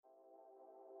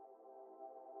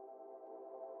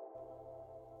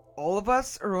All of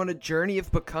us are on a journey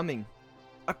of becoming,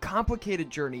 a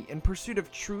complicated journey in pursuit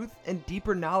of truth and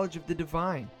deeper knowledge of the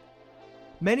divine.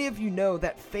 Many of you know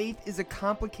that faith is a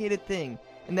complicated thing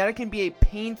and that it can be a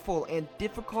painful and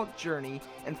difficult journey,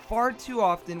 and far too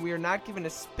often we are not given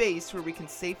a space where we can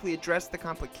safely address the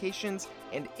complications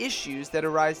and issues that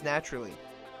arise naturally.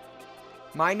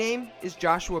 My name is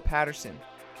Joshua Patterson,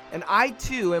 and I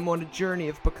too am on a journey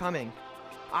of becoming.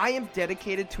 I am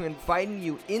dedicated to inviting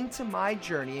you into my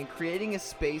journey and creating a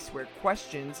space where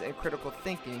questions and critical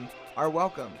thinking are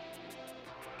welcome.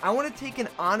 I want to take an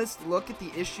honest look at the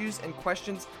issues and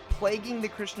questions plaguing the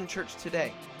Christian church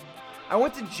today. I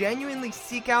want to genuinely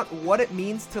seek out what it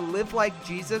means to live like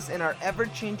Jesus in our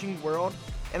ever-changing world,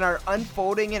 in our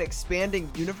unfolding and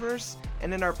expanding universe,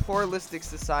 and in our pluralistic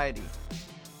society.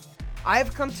 I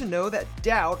have come to know that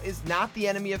doubt is not the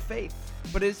enemy of faith,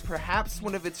 but is perhaps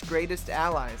one of its greatest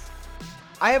allies.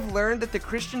 I have learned that the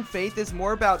Christian faith is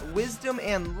more about wisdom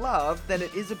and love than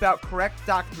it is about correct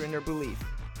doctrine or belief.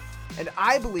 And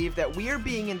I believe that we are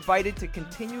being invited to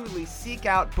continually seek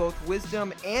out both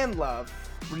wisdom and love,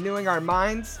 renewing our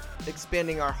minds,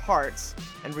 expanding our hearts,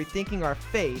 and rethinking our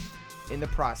faith in the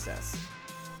process.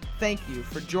 Thank you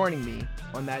for joining me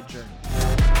on that journey.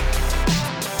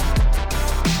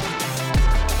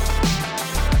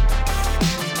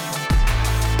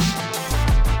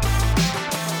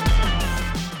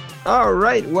 All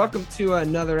right, welcome to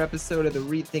another episode of the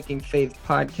Rethinking Faith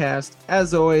podcast.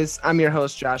 As always, I'm your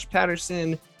host, Josh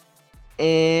Patterson,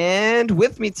 and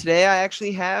with me today, I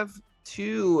actually have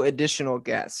two additional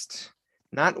guests.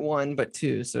 Not one, but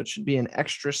two, so it should be an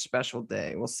extra special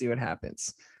day. We'll see what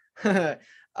happens.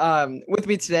 With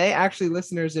me today, actually,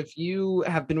 listeners, if you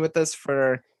have been with us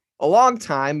for a long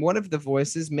time, one of the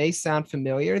voices may sound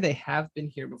familiar. They have been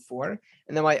here before.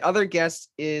 And then my other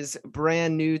guest is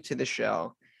brand new to the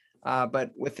show. But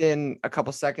within a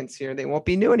couple seconds here, they won't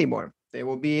be new anymore. They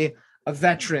will be a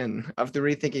veteran of the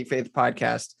Rethinking Faith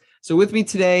podcast. So with me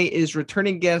today is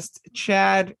returning guest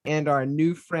Chad and our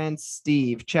new friend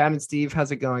Steve. Chad and Steve,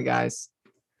 how's it going, guys?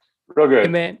 Real good.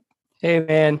 Hey,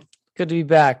 man. Good to be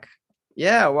back.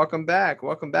 Yeah, welcome back.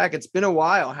 Welcome back. It's been a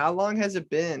while. How long has it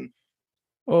been?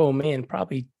 Oh, man,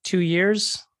 probably 2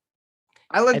 years.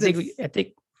 I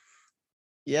think.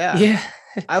 Yeah.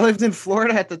 I lived in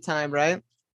Florida at the time, right?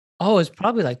 Oh, it's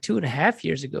probably like 2.5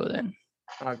 years ago then.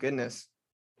 Oh, goodness.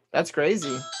 That's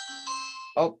crazy.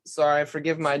 Oh, sorry.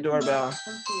 Forgive my doorbell.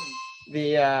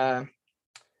 The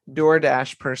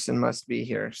DoorDash person must be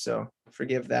here, so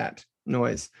forgive that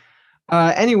noise.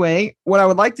 Anyway, what I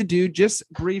would like to do just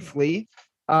briefly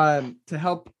to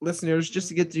help listeners, just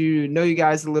to get to know you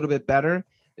guys a little bit better,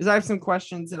 is I have some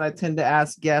questions that I tend to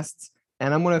ask guests,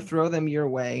 and I'm going to throw them your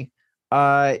way.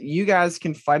 You guys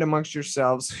can fight amongst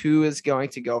yourselves who is going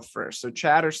to go first. So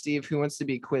Chad or Steve, who wants to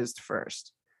be quizzed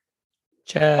first?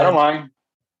 Chad. I don't mind.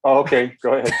 Oh, okay.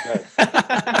 Go ahead, Chad.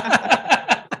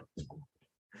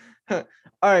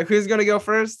 All right. Who's going to go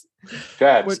first?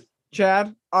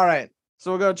 Chad. All right.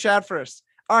 So we'll go Chad first.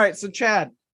 All right. So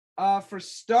Chad, for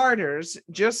starters,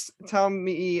 just tell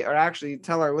me, or actually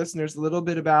tell our listeners a little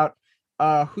bit about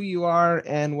who you are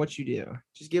and what you do.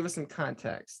 Just give us some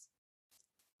context.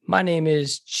 My name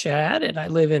is Chad, and I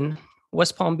live in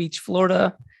West Palm Beach,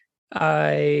 Florida.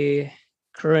 I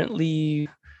currently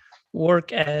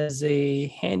work as a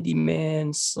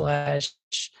handyman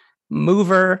 /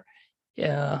 mover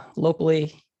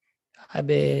locally. I've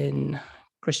been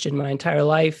Christian my entire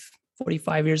life,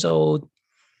 45 years old.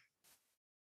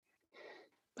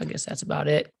 I guess that's about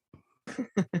it.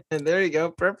 And there you go.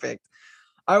 Perfect.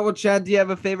 All right. Well, Chad, do you have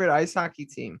a favorite ice hockey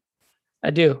team? I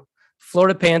do.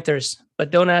 Florida Panthers, but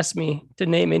don't ask me to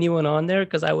name anyone on there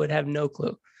because I would have no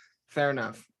clue. Fair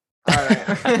enough. All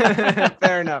right.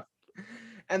 Fair enough.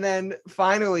 And then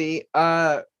finally,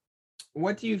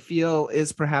 what do you feel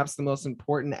is perhaps the most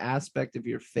important aspect of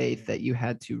your faith that you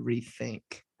had to rethink?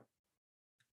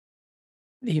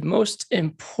 The most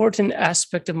important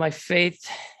aspect of my faith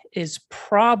is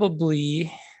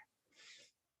probably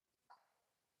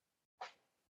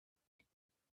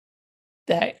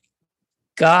that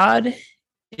God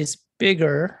is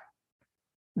bigger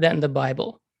than the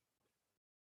Bible.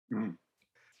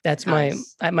 That's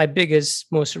nice. my biggest,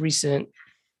 most recent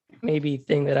maybe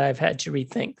thing that I've had to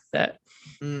rethink, that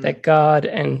God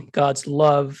and God's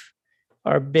love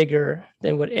are bigger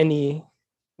than what any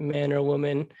man or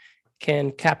woman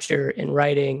can capture in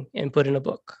writing and put in a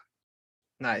book.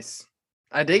 Nice.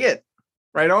 I dig it.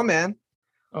 Right on, man.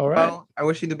 All right. Well, I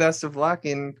wish you the best of luck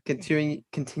in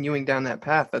continuing down that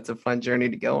path. That's a fun journey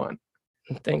to go on.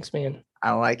 Thanks, man.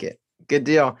 I like it. Good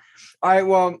deal. All right.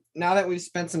 Well, now that we've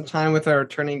spent some time with our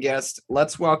returning guest,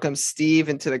 let's welcome Steve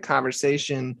into the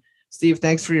conversation. Steve,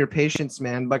 thanks for your patience,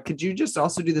 man. But could you just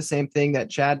also do the same thing that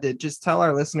Chad did? Just tell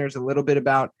our listeners a little bit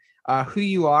about who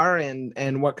you are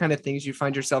and what kind of things you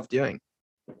find yourself doing.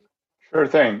 Sure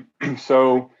thing.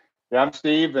 So, yeah, I'm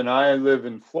Steve, and I live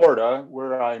in Florida,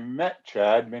 where I met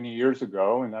Chad many years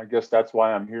ago, and I guess that's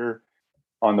why I'm here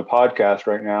on the podcast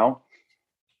right now.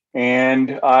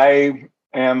 And I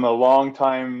am a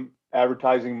longtime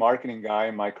advertising marketing guy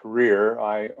in my career.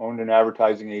 I owned an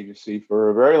advertising agency for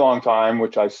a very long time,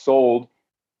 which I sold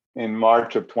in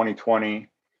March of 2020.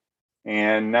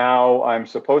 And now I'm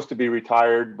supposed to be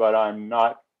retired, but I'm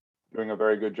not doing a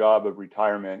very good job of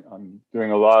retirement. I'm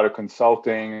doing a lot of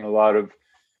consulting and a lot of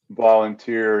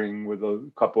volunteering with a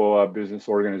couple of business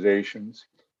organizations.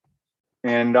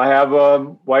 And I have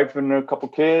a wife and a couple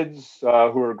kids who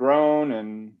are grown,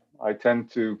 and I tend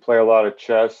to play a lot of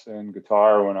chess and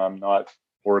guitar when I'm not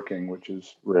working, which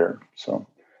is rare. So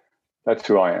that's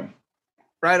who I am.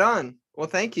 Right on. Well,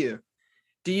 thank you.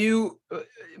 Do you,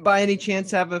 by any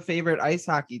chance, have a favorite ice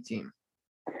hockey team?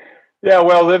 Yeah,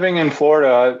 well, living in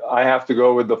Florida, I have to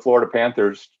go with the Florida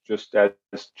Panthers, just as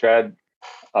Chad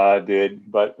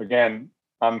did. But again,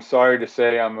 I'm sorry to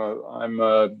say I'm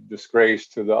a disgrace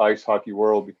to the ice hockey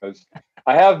world, because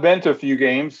I have been to a few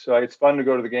games. So it's fun to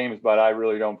go to the games, but I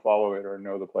really don't follow it or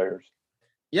know the players.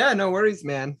 Yeah, no worries,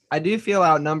 man. I do feel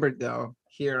outnumbered though.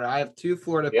 Here, I have 2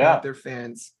 Florida Panther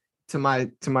fans to my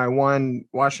one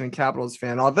Washington Capitals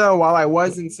fan. Although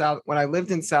when I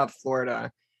lived in South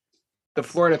Florida, the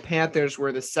Florida Panthers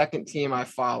were the second team I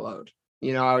followed.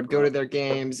 You know, I would go to their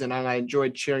games and I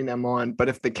enjoyed cheering them on. But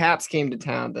if the Caps came to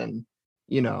town, then,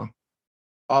 you know,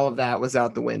 all of that was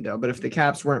out the window. But if the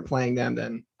Caps weren't playing them,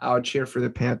 then I would cheer for the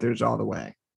Panthers all the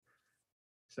way.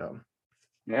 So,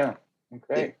 yeah,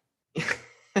 okay.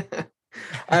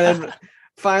 And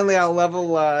finally, I'll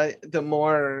level the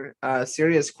more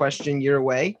serious question your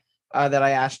way that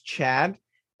I asked Chad,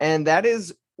 and that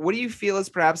is, what do you feel is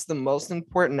perhaps the most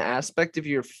important aspect of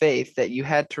your faith that you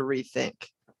had to rethink?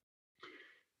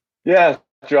 Yeah,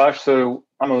 Josh. So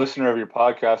I'm a listener of your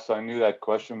podcast, so I knew that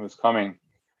question was coming.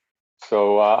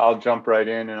 So I'll jump right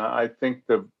in. And I think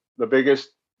the biggest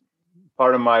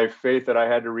part of my faith that I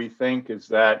had to rethink is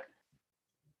that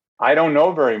I don't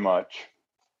know very much.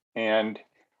 And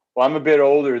well, I'm a bit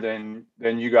older than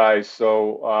you guys.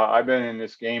 So I've been in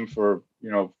this game for,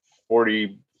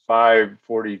 45,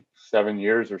 47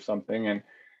 years or something. And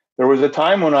there was a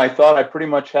time when I thought I pretty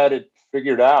much had it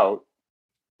figured out.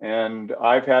 And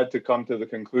I've had to come to the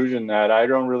conclusion that I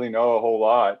don't really know a whole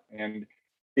lot. And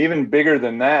even bigger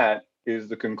than that is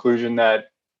the conclusion that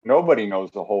nobody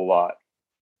knows a whole lot.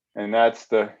 And that's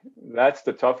the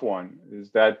tough one,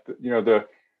 is that,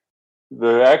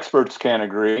 the experts can't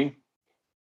agree.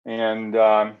 And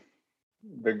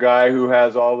the guy who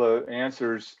has all the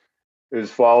answers is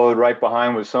followed right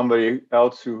behind with somebody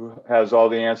else who has all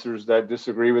the answers that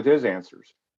disagree with his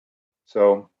answers.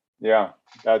 So, yeah,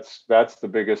 that's the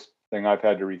biggest thing I've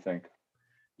had to rethink.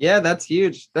 Yeah, that's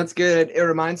huge. That's good. It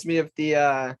reminds me of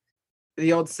the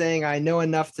old saying, I know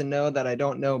enough to know that I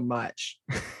don't know much.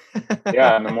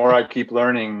 Yeah, and the more I keep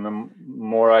learning, the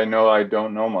more I know I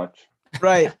don't know much.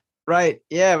 Right.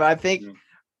 Yeah, but I think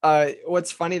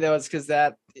what's funny though is because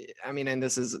that, I mean, and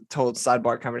this is a total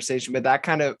sidebar conversation, but that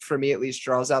kind of, for me at least,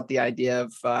 draws out the idea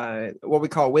of what we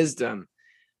call wisdom,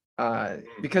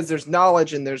 because there's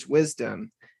knowledge and there's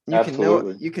wisdom. You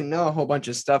can know a whole bunch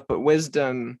of stuff, but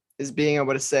wisdom is being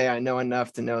able to say, I know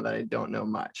enough to know that I don't know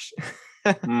much.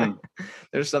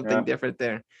 There's something different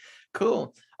there.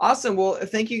 Cool. Awesome. Well,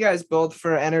 thank you guys both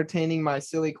for entertaining my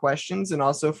silly questions and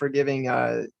also for giving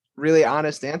really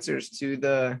honest answers to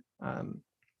the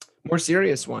more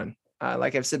serious one.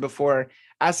 Like I've said before,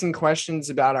 asking questions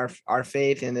about our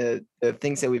faith and the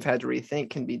things that we've had to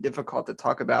rethink can be difficult to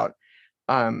talk about,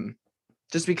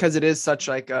 just because it is such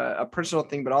like a personal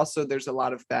thing, but also there's a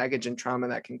lot of baggage and trauma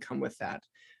that can come with that.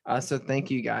 So thank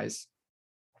you guys.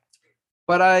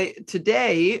 But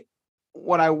today,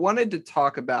 what I wanted to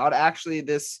talk about, actually,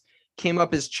 this came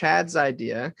up as Chad's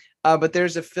idea, but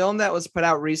there's a film that was put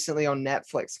out recently on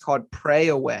Netflix called Pray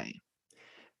Away.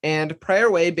 And Pray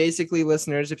Away, basically,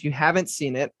 listeners, if you haven't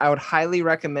seen it, I would highly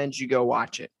recommend you go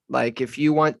watch it. Like, if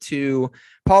you want to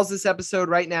pause this episode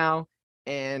right now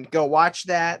and go watch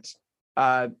that,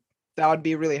 that would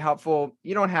be really helpful.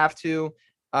 You don't have to.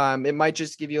 It might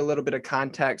just give you a little bit of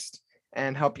context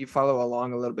and help you follow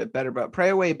along a little bit better. But Pray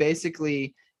Away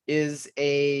basically is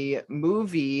a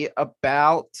movie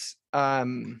about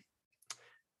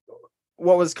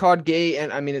what was called gay,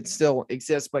 and I mean, it still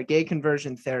exists, but gay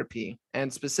conversion therapy.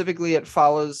 And specifically, it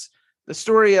follows the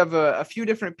story of a few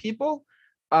different people,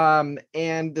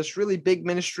 and this really big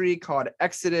ministry called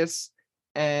Exodus,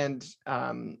 and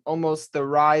almost the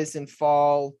rise and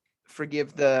fall.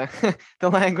 Forgive the the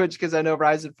language, because I know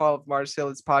rise and fall of Mars Hill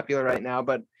is popular right now,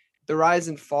 but the rise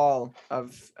and fall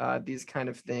of these kind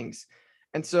of things.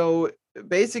 And so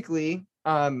basically,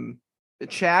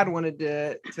 Chad wanted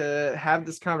to have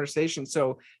this conversation.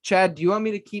 So Chad, do you want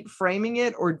me to keep framing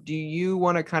it, or do you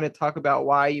want to kind of talk about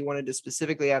why you wanted to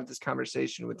specifically have this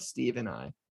conversation with Steve and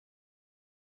I?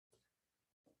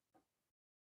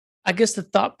 I guess the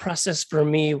thought process for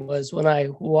me was when I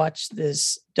watched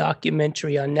this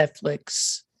documentary on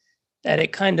Netflix that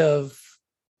it kind of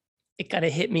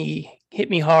hit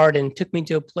me hard and took me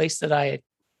to a place that I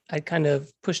kind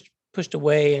of pushed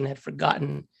away and had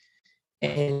forgotten.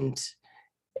 And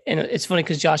it's funny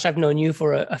because Josh, I've known you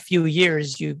for a few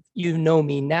years. You know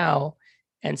me now,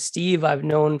 and Steve I've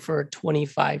known for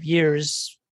 25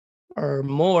 years or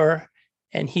more,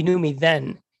 and he knew me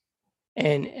then.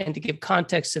 And to give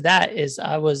context to that is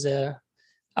I was a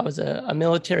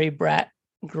military brat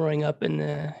growing up in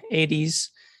the 80s,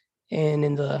 and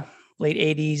in the late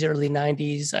 80s, early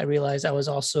 90s, I realized I was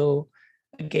also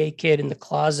a gay kid in the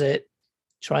closet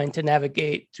trying to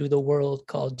navigate through the world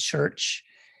called church.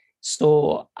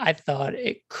 So I thought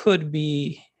it could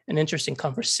be an interesting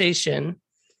conversation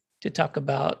to talk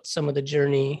about some of the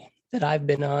journey that I've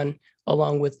been on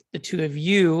along with the two of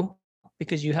you,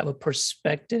 because you have a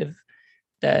perspective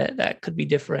that could be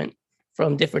different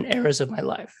from different eras of my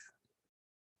life.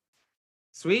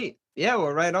 Sweet. Yeah,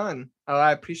 well, right on. Oh,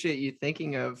 I appreciate you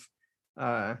thinking of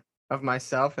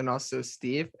myself and also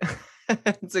Steve.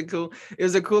 It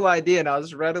was a cool idea, and I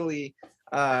was readily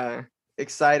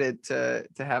excited to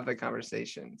have the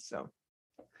conversation. So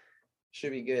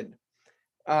should be good.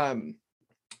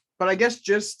 But I guess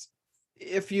just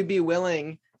if you'd be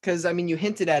willing, because I mean you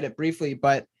hinted at it briefly,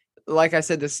 but like I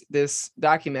said, this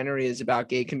documentary is about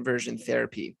gay conversion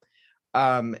therapy,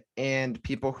 and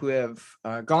people who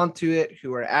have gone to it,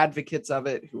 who are advocates of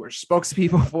it, who are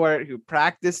spokespeople for it, who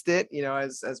practiced it,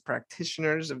 as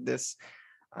practitioners of this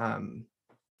kind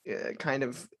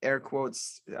of air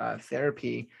quotes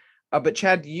therapy. But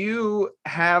Chad, you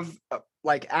have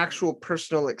like actual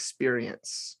personal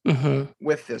experience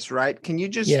with this, right? Can you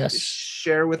just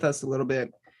share with us a little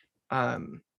bit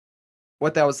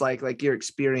what that was like your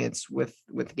experience with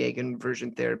gay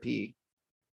conversion therapy?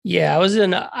 Yeah,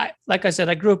 like I said,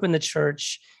 I grew up in the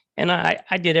church, and I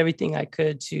did everything I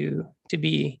could to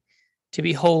be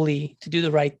holy, to do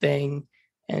the right thing,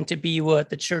 and to be what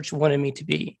the church wanted me to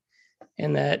be.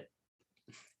 And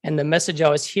the message I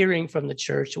was hearing from the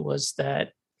church was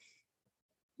that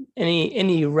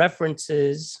any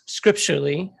references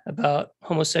scripturally about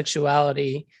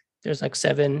homosexuality, there's like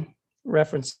 7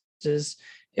 references.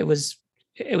 It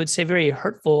would say very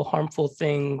hurtful, harmful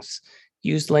things,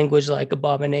 used language like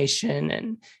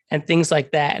abomination and things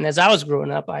like that. And as I was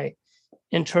growing up, I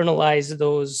internalized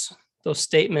those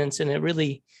statements, and it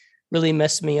really, really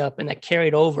messed me up. And that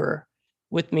carried over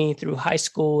with me through high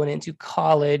school and into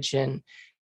college and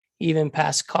even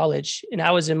past college. And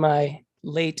I was in my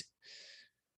late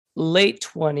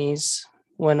 20s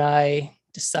when I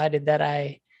decided that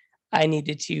I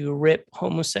needed to rip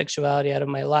homosexuality out of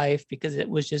my life because it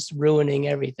was just ruining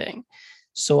everything.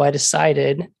 So I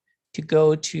decided to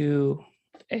go to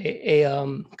a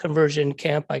conversion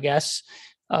camp, I guess,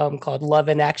 called Love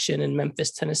in Action in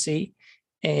Memphis, Tennessee.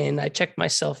 And I checked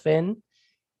myself in,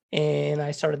 and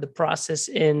I started the process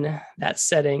in that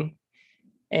setting.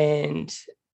 And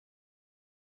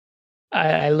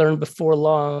I learned before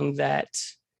long that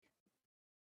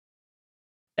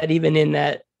even in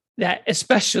that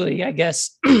especially, I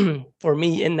guess, for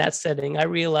me in that setting, I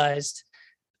realized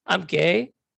I'm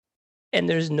gay, and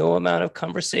there's no amount of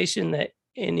conversation that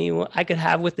I could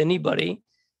have with anybody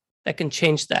that can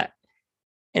change that.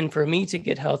 And for me to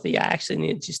get healthy, I actually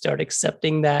needed to start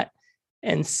accepting that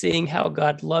and seeing how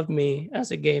God loved me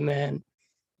as a gay man,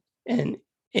 and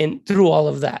through all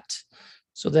of that.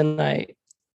 So then I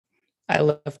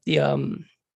left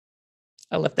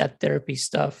I left that therapy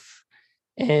stuff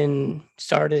and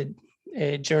started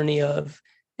a journey of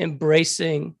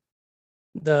embracing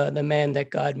the man that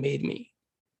God made me,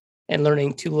 and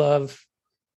learning to love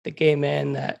the gay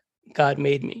man that God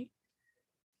made me.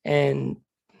 And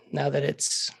now that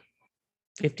it's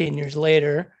 15 years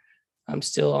later, I'm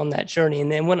still on that journey.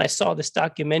 And then when I saw this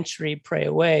documentary, Pray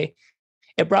Away,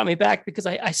 it brought me back because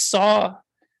I saw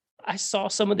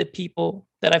some of the people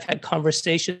that I've had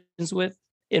conversations with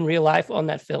in real life on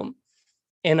that film.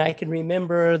 And I can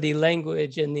remember the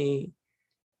language and the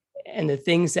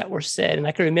things that were said. And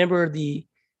I can remember the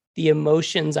the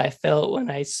emotions I felt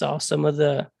when I saw some of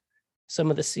the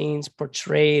scenes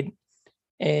portrayed.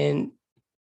 And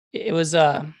it was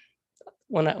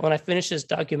when I finished this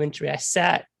documentary, I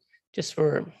sat just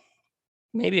for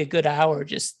maybe a good hour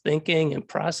just thinking and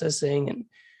processing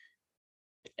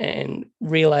and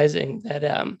realizing that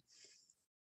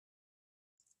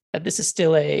that this is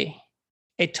still a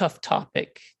tough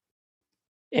topic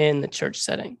in the church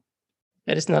setting.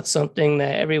 That it's not something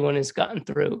that everyone has gotten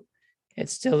through.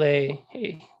 It's still a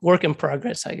work in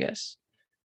progress, I guess.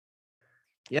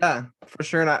 Yeah, for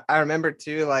sure. And I remember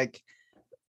too, like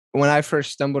when I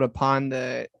first stumbled upon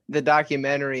the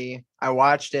documentary, I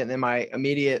watched it, and then my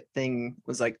immediate thing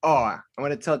was like, oh, I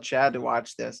want to tell Chad to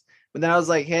watch this. But then I was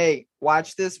like, hey,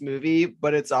 watch this movie,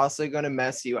 but it's also going to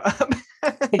mess you up.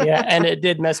 Yeah, and it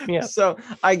did mess me up. So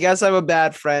I guess I'm a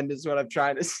bad friend is what I'm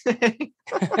trying to say.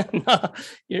 No,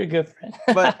 you're a good friend.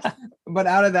 but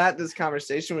out of that, this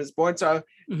conversation was born. So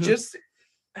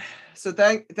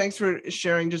thanks for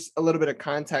sharing just a little bit of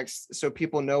context so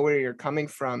people know where you're coming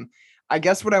from. I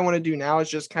guess what I want to do now is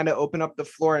just kind of open up the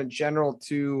floor in general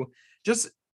to just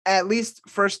at least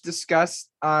first discuss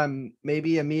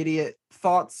maybe immediate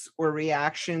thoughts or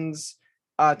reactions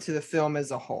to the film as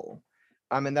a whole.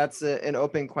 And that's an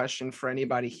open question for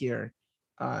anybody here.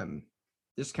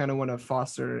 Just kind of want to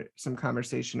foster some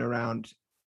conversation around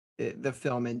the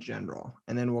film in general,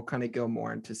 and then we'll kind of go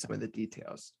more into some of the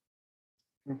details.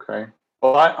 Okay.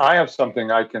 Well, I have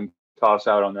something I can toss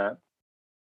out on that.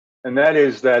 And that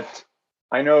is that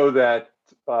I know that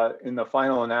in the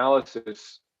final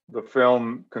analysis, the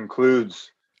film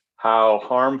concludes how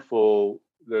harmful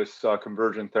this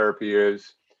conversion therapy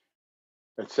is,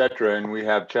 etc. And we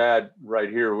have Chad right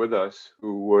here with us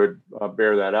who would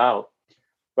bear that out.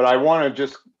 But I want to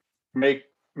just make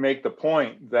the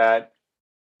point that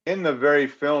in the very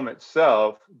film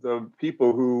itself, the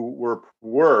people who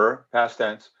were past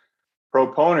tense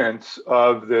proponents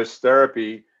of this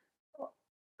therapy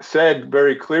said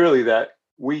very clearly that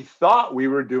we thought we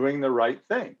were doing the right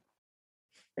thing.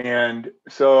 And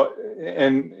so,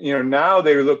 now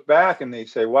they look back and they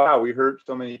say, wow, we hurt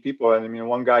so many people. And I mean,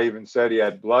 one guy even said he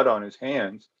had blood on his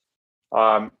hands.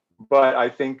 But I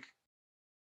think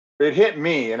it hit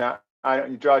me, and I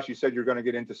Josh, you said you're going to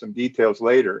get into some details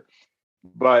later.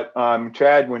 But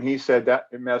Chad, when he said that,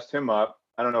 it messed him up.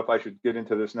 I don't know if I should get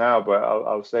into this now, but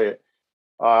I'll say it.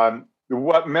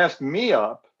 What messed me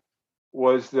up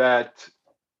was that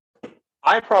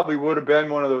I probably would have been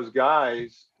one of those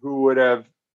guys who would have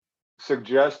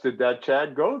suggested that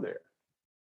Chad go there.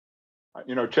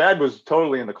 Chad was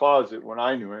totally in the closet when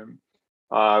I knew him.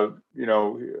 And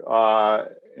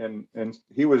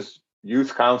he was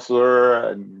youth counselor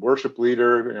and worship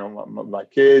leader, my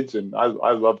kids, and I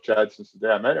love Chad since the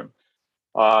day I met him.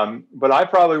 But I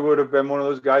probably would have been one of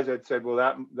those guys that said,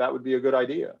 well, that would be a good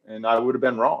idea. And I would have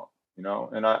been wrong,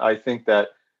 and I think that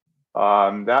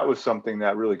that was something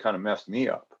that really kind of messed me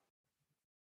up.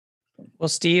 Well,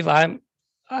 Steve, I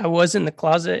was in the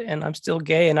closet and I'm still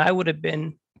gay, and I would have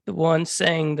been the one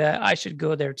saying that I should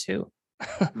go there too.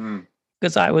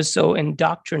 Because I was so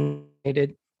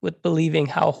indoctrinated with believing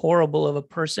how horrible of a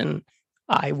person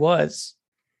I was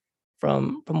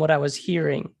from what I was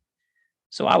hearing.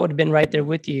 So I would have been right there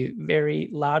with you, very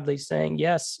loudly saying,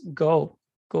 yes, go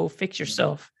fix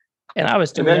yourself. And I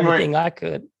was doing everything I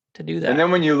could to do that. And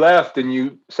then when you left and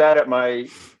you sat at my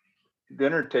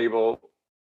dinner table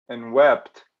and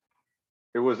wept,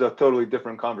 it was a totally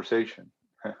different conversation.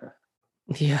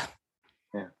 Yeah,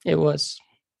 it was.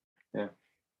 Yeah.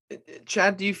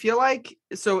 Chad, do you feel like,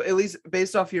 so at least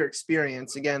based off your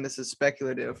experience, again, this is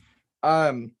speculative,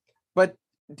 but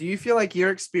do you feel like your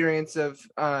experience of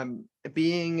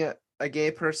being a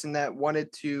gay person that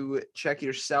wanted to check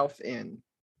yourself in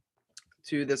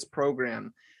to this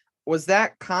program, was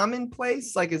that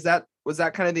commonplace? Like, was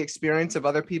that kind of the experience of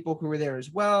other people who were there as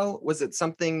well? Was it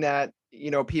something that,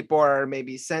 people are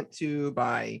maybe sent to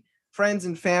by friends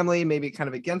and family, maybe kind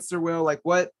of against their will? Like,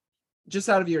 what, just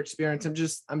out of your experience, I'm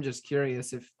just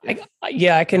curious if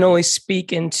I can only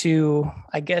speak into,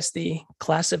 I guess, the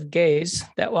class of gays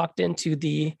that walked into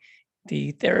the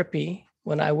therapy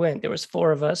when I went. There was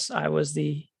 4 of us. I was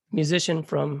the musician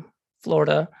from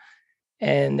Florida,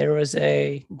 and there was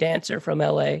a dancer from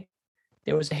LA.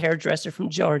 There was a hairdresser from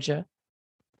Georgia,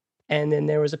 and then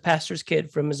there was a pastor's kid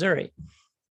from Missouri.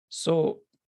 So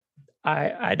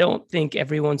I don't think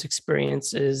everyone's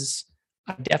experience is,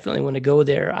 I definitely want to go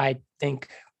there. I think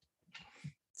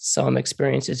some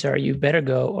experiences are, you better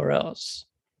go or else.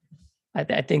 I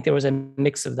think there was a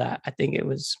mix of that. I think it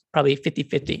was probably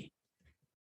 50-50.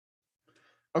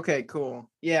 Okay,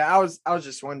 cool. Yeah, I was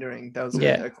just wondering. That was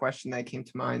a question that came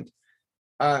to mind.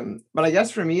 But I guess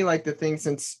for me, like the thing,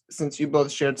 since you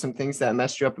both shared some things that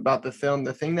messed you up about the film,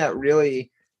 the thing that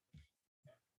really,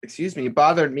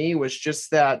 bothered me was just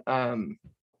that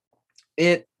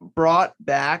it brought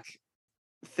back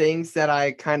things that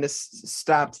I kind of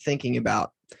stopped thinking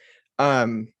about.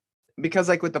 Because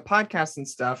like with the podcast and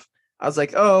stuff, I was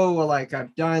like, oh, well, like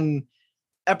I've done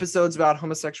episodes about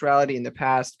homosexuality in the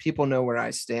past. People know where I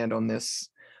stand on this.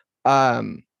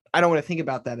 I don't want to think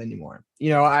about that anymore.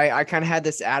 I kind of had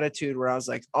this attitude where I was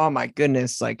like, oh my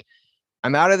goodness, like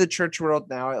I'm out of the church world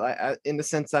now, in the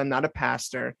sense that I'm not a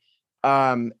pastor.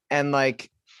 And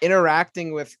like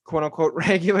interacting with quote unquote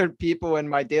regular people in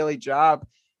my daily job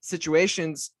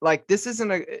situations, like this isn't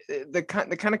the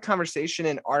kind of conversation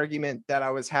and argument that I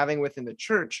was having within the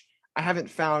church. I haven't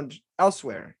found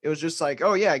elsewhere. It was just like,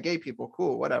 oh yeah, gay people,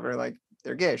 cool, whatever, like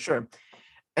they're gay, sure.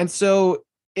 And so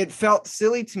it felt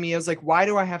silly to me. I was like, why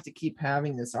do I have to keep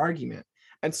having this argument?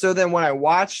 And so then when I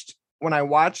watched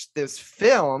this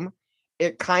film,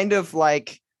 it kind of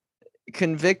like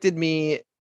convicted me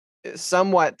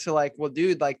somewhat to like, well,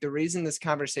 dude, like the reason this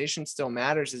conversation still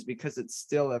matters is because it's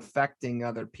still affecting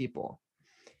other people.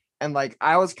 And like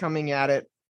I was coming at it,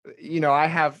 I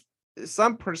have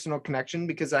some personal connection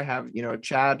because I have,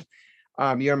 Chad,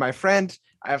 you're my friend.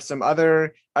 I have some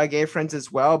other gay friends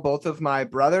as well. Both of my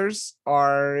brothers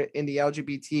are in the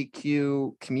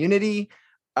LGBTQ community.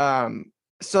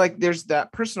 So like there's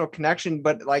that personal connection,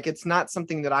 but like it's not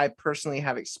something that I personally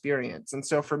have experienced. And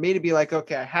so for me to be like,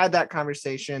 okay, I had that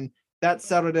conversation, that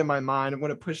settled in my mind, I'm going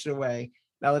to push it away.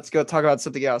 Now let's go talk about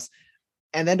something else.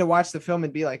 And then to watch the film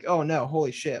and be like, oh no,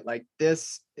 holy shit, like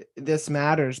this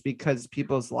matters because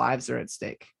people's lives are at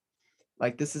stake.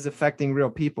 Like this is affecting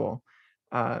real people,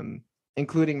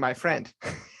 including my friend.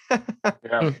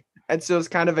 Yeah. And so it's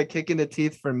kind of a kick in the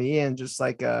teeth for me, and just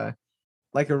like a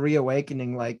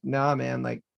reawakening, like, nah, man,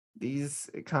 like these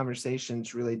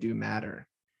conversations really do matter.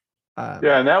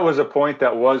 Yeah, and that was a point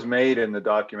that was made in the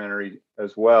documentary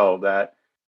as well, that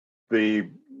the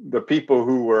people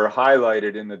who were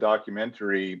highlighted in the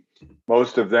documentary,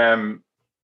 most of them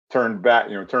turned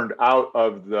out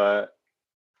of the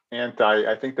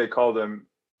I think they called them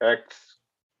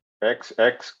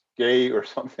XX gay or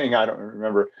something, I don't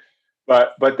remember.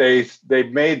 But they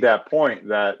made that point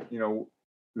that,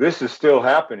 this is still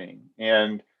happening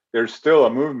and there's still a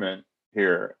movement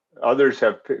here.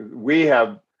 We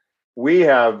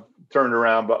have turned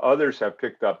around, but others have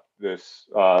picked up this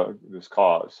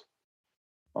cause.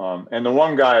 And the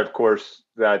one guy, of course,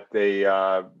 that they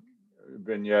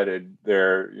vignetted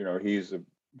there, he's a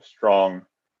strong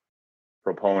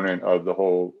proponent of the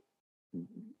whole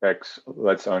let's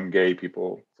ungay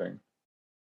people thing.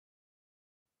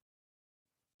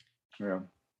 Yeah.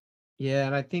 Yeah,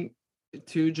 and I think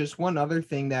too, just one other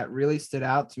thing that really stood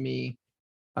out to me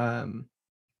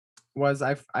was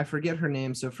I forget her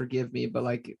name, so forgive me, but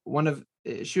like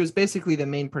she was basically the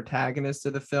main protagonist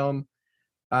of the film.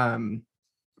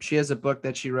 She has a book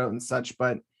that she wrote and such,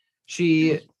 but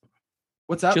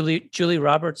what's up? Julie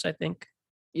Roberts, I think.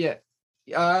 Yeah.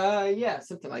 Yeah,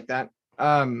 something like that.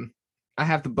 I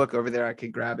have the book over there, I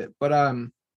could grab it. But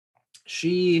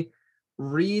she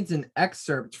reads an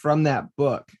excerpt from that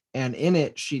book, and in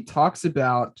it she talks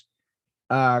about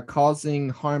causing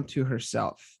harm to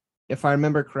herself. If I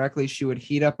remember correctly, she would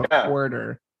heat up a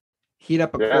quarter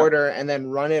and then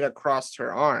run it across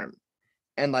her arm.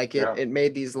 And like it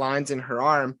made these lines in her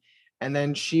arm. And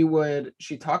then she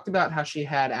talked about how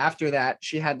after that,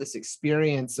 she had this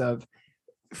experience of,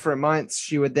 for months,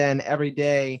 she would then every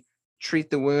day treat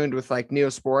the wound with like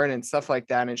Neosporin and stuff like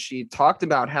that. And she talked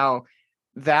about how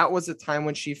that was a time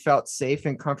when she felt safe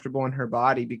and comfortable in her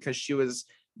body because she was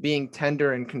being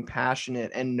tender and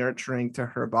compassionate and nurturing to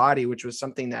her body, which was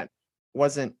something that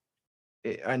wasn't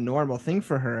a normal thing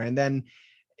for her. And then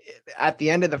at the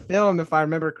end of the film, if I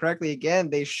remember correctly, again,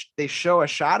 they show a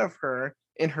shot of her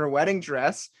in her wedding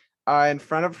dress in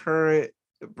front of her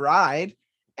bride,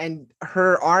 and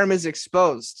her arm is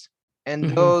exposed, and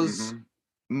those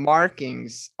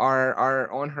markings are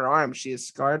on her arm. She is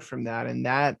scarred from that, and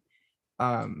that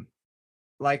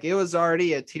like it was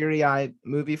already a teary-eyed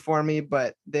movie for me,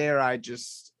 but there I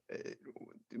just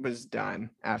was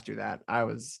done after that. I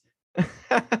was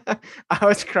I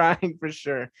was crying for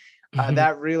sure.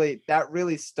 That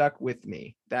really stuck with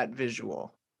me, that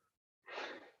visual.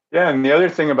 Yeah, and the other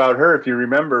thing about her, if you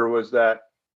remember, was that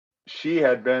she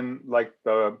had been like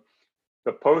the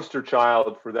poster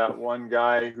child for that one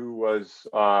guy who was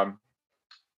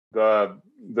the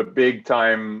big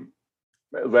time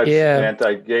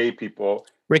anti-gay people.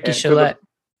 Ricky Cholette.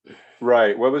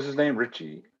 Right. What was his name?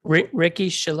 Ricky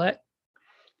Cholette.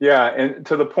 Yeah, and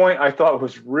to the point I thought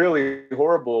was really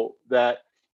horrible that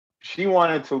she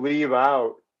wanted to leave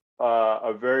out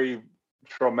a very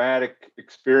traumatic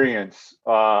experience,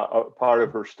 a part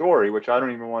of her story, which I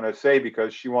don't even want to say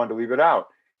because she wanted to leave it out.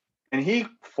 And he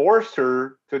forced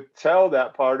her to tell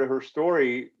that part of her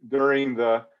story during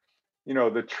the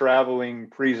traveling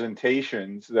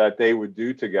presentations that they would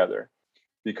do together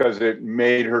because it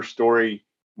made her story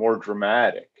more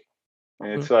dramatic.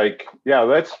 And it's like, yeah,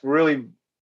 let's really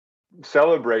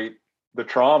celebrate the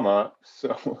trauma.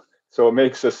 So it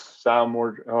makes us sound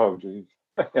more, oh, geez.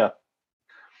 Yeah.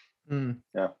 Mm.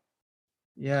 Yeah.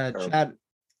 Yeah, Chad,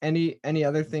 any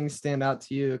other things stand out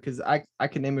to you? Because I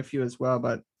can name a few as well,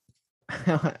 but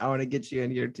I want to get you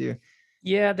in here too.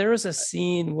 Yeah, there was a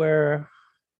scene where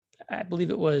I believe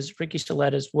it was Ricky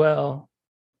Stilette as well,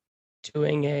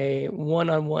 doing a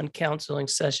one-on-one counseling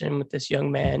session with this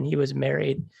young man. He was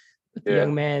married, but the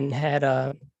young man had,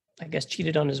 I guess,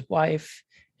 cheated on his wife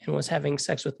and was having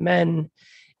sex with men.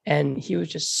 And he was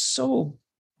just so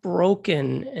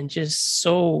broken and just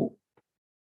so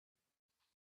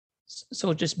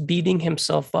just beating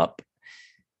himself up.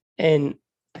 And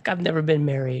like, I've never been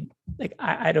married. Like,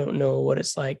 I don't know what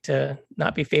it's like to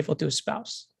not be faithful to a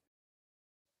spouse.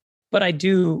 But I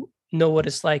do know what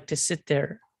it's like to sit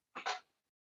there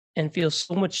and feel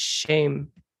so much shame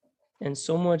and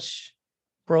so much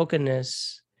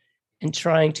brokenness and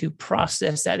trying to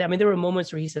process that. I mean, there were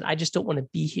moments where he said, I just don't want to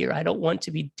be here. I don't want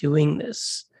to be doing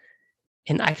this.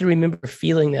 And I can remember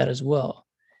feeling that as well.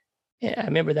 And I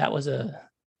remember that was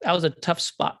a tough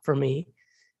spot for me.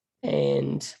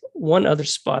 And one other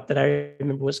spot that I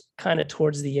remember was kind of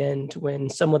towards the end when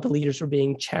some of the leaders were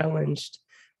being challenged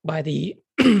by the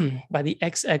by the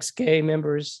XXK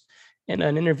members in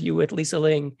an interview with Lisa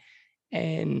Ling.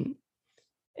 And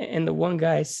the one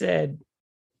guy said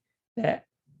that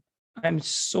I'm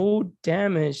so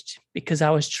damaged because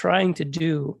I was trying to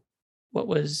do what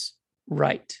was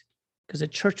right, because the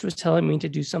church was telling me to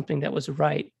do something that was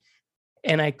right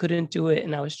and I couldn't do it,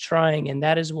 and I was trying, and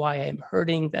that is why I'm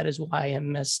hurting. That is why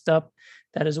I'm messed up.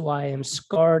 That is why I'm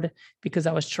scarred, because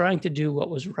I was trying to do what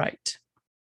was right.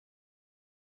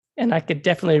 And I could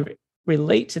definitely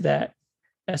relate to that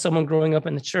as someone growing up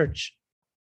in the church,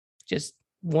 just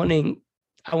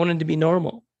I wanted to be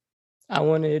normal. I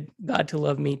wanted God to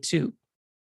love me too.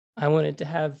 I wanted to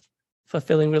have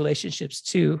fulfilling relationships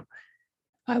too.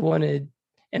 I wanted,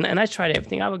 and I tried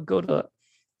everything. I would go to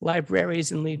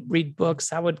libraries and read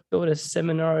books. I would go to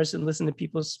seminars and listen to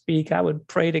people speak. I would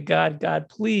pray to God, God,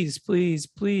 please, please,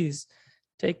 please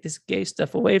take this gay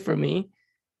stuff away from me,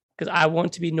 because I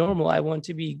want to be normal. I want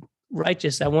to be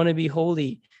righteous. I want to be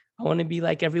holy. I want to be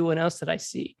like everyone else that I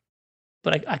see.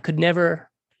 But I could never,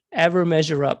 ever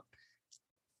measure up.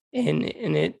 And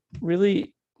it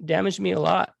really damaged me a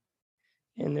lot.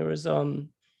 And there was a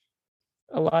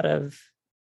lot of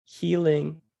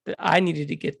healing that I needed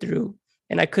to get through.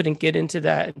 And I couldn't get into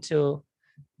that until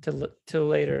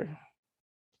later.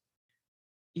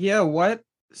 Yeah,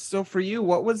 so for you,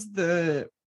 what was the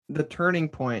turning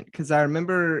point? Because I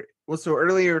remember, well, so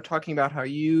earlier you were talking about how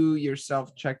you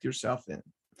yourself checked yourself in,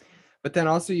 but then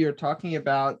also you're talking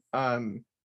about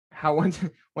how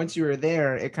once you were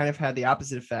there, it kind of had the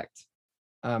opposite effect.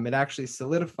 It actually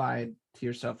solidified to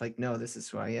yourself, like, no, this is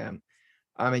who I am.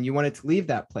 And you wanted to leave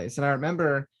that place. And I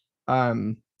remember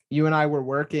you and I were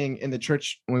working in the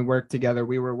church when we worked together.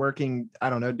 We were working, I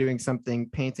don't know, doing something,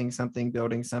 painting something,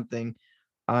 building something.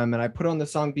 And I put on the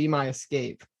song Be My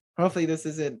Escape. Hopefully this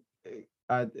isn't,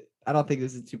 I don't think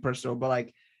this is too personal, but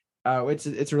like, it's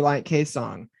a Relient K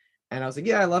song. And I was like,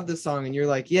 yeah, I love this song. And you're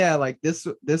like, yeah, like this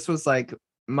was like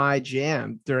my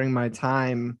jam during my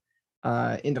time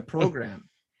in the program.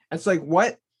 And it's like,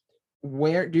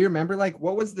 where do you remember, like,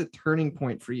 what was the turning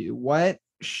point for you? What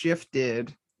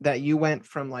shifted that you went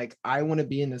from like, I want to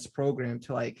be in this program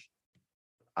to like,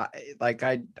 I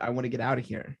want to get out of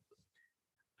here?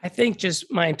 I think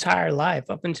just my entire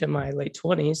life up into my late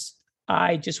 20s,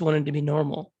 I just wanted to be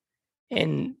normal.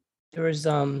 And there was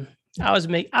I was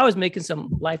making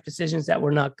some life decisions that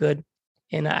were not good,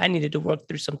 and I needed to work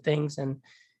through some things, and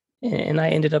I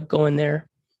ended up going there.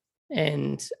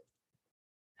 And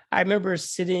I remember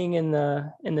sitting in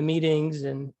the meetings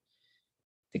and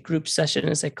the group session,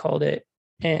 as they called it,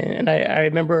 and I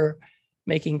remember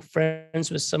making friends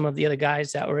with some of the other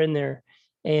guys that were in there.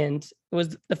 And it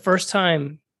was the first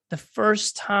time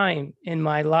in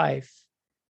my life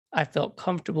I felt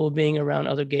comfortable being around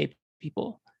other gay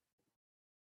people.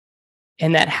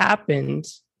 And that happened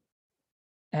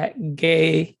at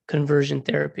gay conversion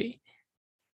therapy,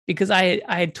 because I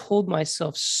had told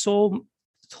myself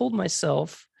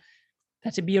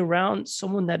that to be around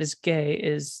someone that is gay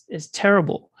is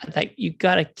terrible. Like, you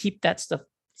got to keep that stuff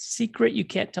secret. You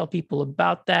can't tell people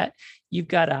about that. You've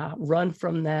got to run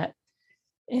from that.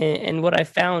 And what I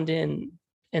found in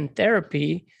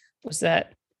therapy was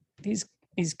that these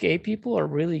gay people are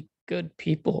really good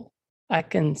people. I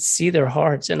can see their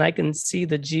hearts and I can see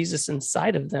the Jesus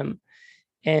inside of them.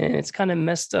 And it's kind of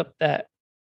messed up that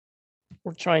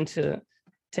we're trying to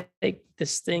take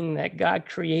this thing that God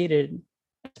created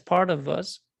as part of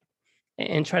us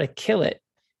and try to kill it.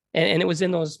 And it was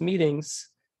in those meetings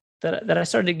that I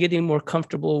started getting more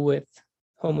comfortable with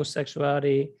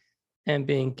homosexuality and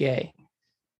being gay.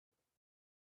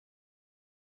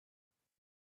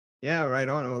 Yeah, right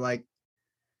on. Well, like,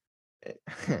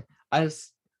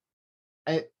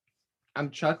 I'm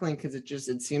chuckling because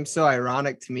it seems so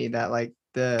ironic to me that like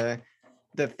the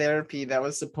therapy that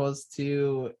was supposed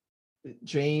to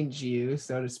change you,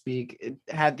 so to speak, it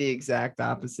had the exact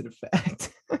opposite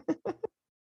effect.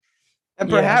 And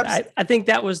perhaps I think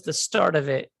that was the start of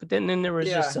it, but then there was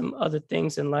just Yeah. some other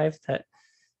things in life that,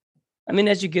 I mean,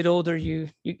 as you get older, you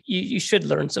should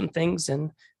learn some things,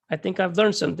 and I think I've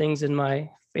learned some things in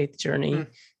my faith journey,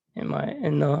 in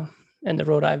the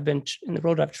road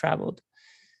I've traveled.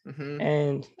 Mhm.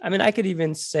 And I mean, I could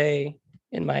even say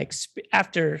in my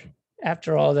after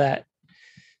all that,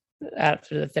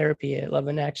 after the therapy at Love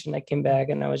in Action, I came back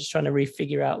and I was just trying to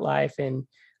refigure out life, and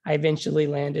I eventually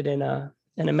landed in a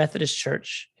Methodist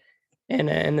church,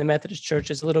 and the Methodist church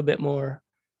is a little bit more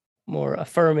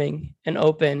affirming and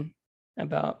open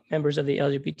about members of the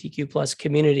LGBTQ plus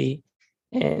community.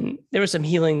 And there was some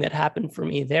healing that happened for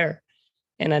me there.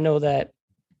 And I know that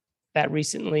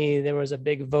recently there was a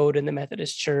big vote in the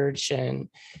Methodist church, and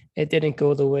it didn't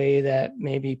go the way that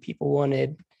maybe people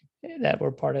wanted that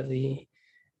were part of the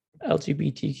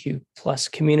LGBTQ plus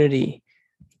community.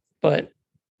 But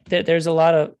there's a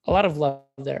lot of love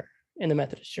there in the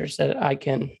Methodist church that I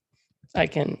can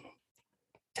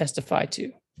testify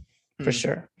to, for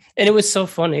sure. And it was so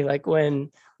funny, like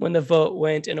when the vote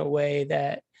went in a way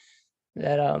that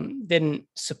didn't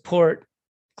support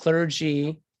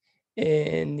clergy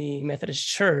in the Methodist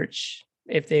church,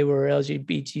 if they were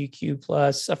LGBTQ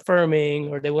plus affirming,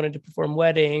 or they wanted to perform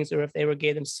weddings, or if they were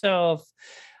gay themselves.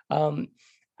 I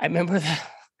remember that.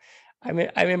 I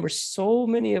remember so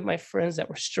many of my friends that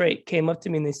were straight came up to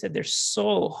me and they said they're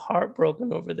so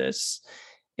heartbroken over this.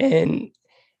 And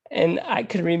I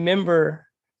can remember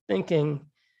thinking,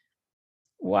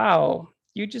 wow,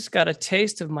 you just got a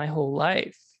taste of my whole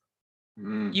life.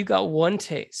 You got one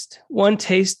taste,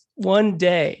 one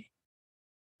day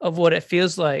of what it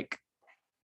feels like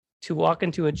to walk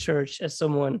into a church as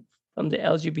someone from the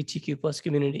LGBTQ plus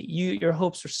community. Your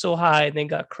hopes were so high and they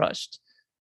got crushed.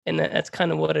 And that's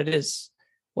kind of what it is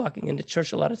walking into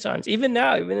church a lot of times. Even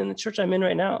now, even in the church I'm in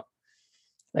right now,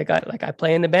 like I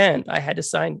play in the band. I had to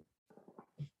sign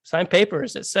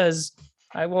papers that says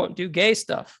I won't do gay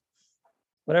stuff,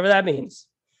 whatever that means.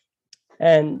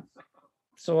 And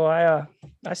so I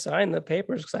signed the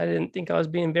papers because I didn't think I was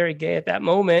being very gay at that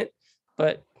moment.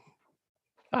 But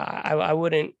I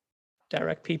wouldn't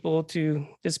direct people to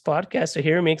this podcast to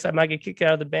hear me because I might get kicked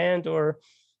out of the band, or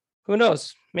who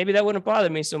knows? Maybe that wouldn't bother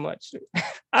me so much.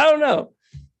 I don't know.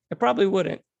 It probably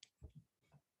wouldn't.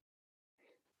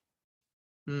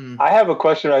 I have a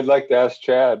question I'd like to ask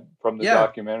Chad from the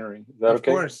documentary. Is that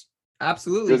okay? Of course.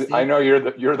 Absolutely. I know you're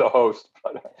the host.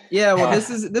 But, yeah, well, this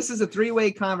is a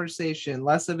three-way conversation,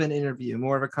 less of an interview,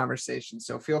 more of a conversation.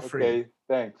 So feel free. Okay,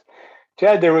 thanks.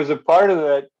 Chad, there was a part of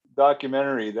that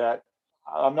documentary that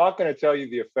I'm not going to tell you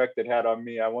the effect it had on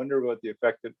me. I wonder what the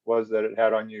effect it was that it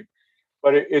had on you.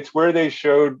 But it's where they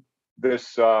showed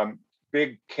this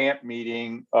big camp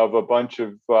meeting of a bunch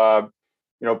of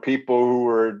people who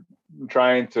were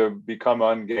trying to become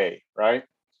ungay, right?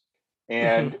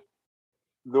 And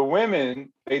the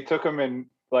women, they took them and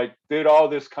like did all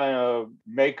this kind of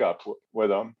makeup with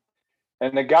them,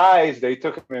 and the guys, they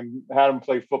took them and had them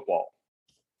play football.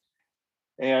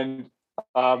 And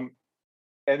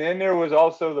then there was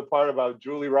also the part about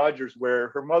Julie Rogers where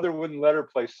her mother wouldn't let her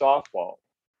play softball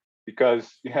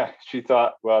because she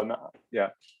thought, well, no,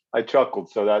 I chuckled,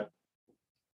 so that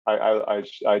I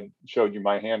showed you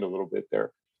my hand a little bit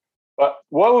there. But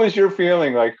what was your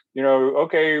feeling like?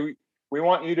 Okay, we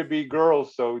want you to be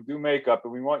girls, so do makeup,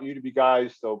 and we want you to be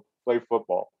guys, so play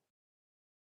football.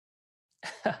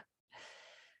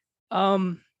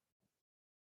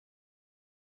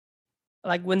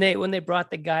 Like when they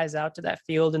brought the guys out to that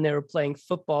field and they were playing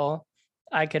football,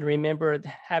 I can remember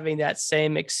having that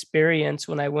same experience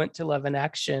when I went to Love in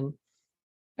Action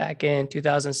back in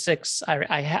 2006.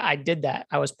 I did that.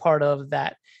 I was part of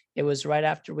that. It was right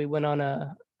after we went on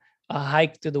a a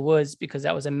hike through the woods because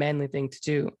that was a manly thing to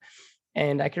do.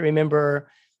 And I can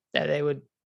remember that they would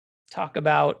talk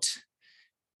about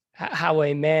how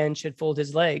a man should fold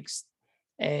his legs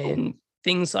and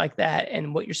things like that,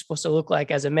 and what you're supposed to look like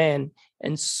as a man,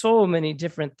 and so many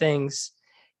different things.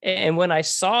 And when I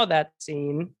saw that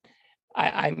scene,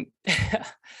 I'm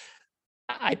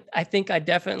I think I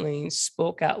definitely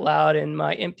spoke out loud in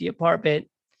my empty apartment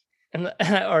and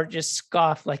or just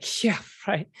scoffed like, yeah,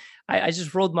 right. I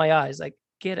just rolled my eyes like,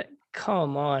 get it,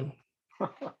 come on,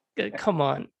 come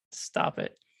on, stop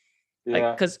it. Like,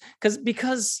 Yeah.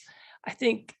 because I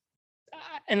think,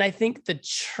 and I think the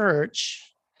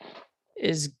church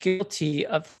is guilty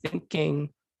of thinking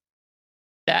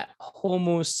that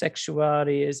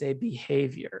homosexuality is a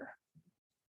behavior.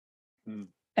 Hmm.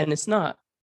 And it's not.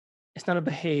 It's not a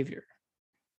behavior.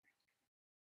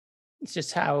 It's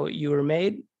just how you were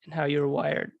made and how you were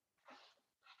wired.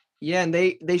 Yeah, and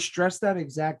they stress that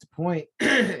exact point,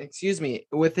 excuse me,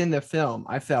 within the film.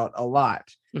 I felt a lot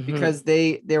because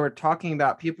they were talking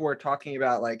about, people were talking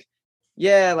about like,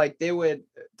 yeah, like they would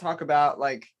talk about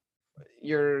like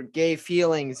your gay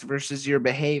feelings versus your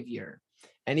behavior.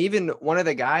 And even one of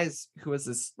the guys who was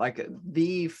this like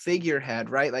the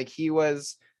figurehead, right? Like he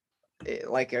was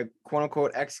like a quote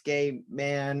unquote ex-gay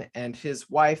man, and his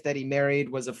wife that he married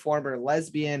was a former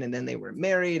lesbian, and then they were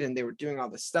married and they were doing all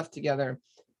this stuff together.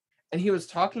 And he was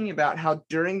talking about how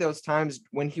during those times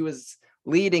when he was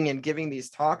leading and giving these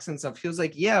talks and stuff, he was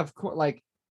like, yeah, of course, like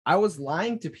I was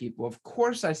lying to people. Of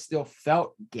course I still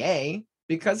felt gay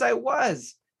because I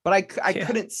was, but I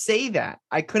couldn't say that.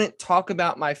 I couldn't talk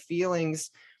about my feelings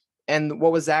and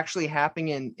what was actually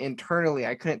happening internally.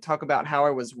 I couldn't talk about how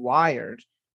I was wired.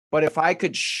 But if I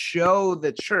could show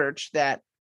the church that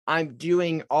I'm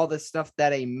doing all the stuff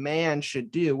that a man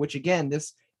should do, which again,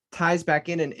 this ties back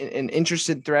in an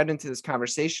interested thread into this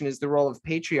conversation, is the role of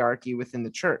patriarchy within the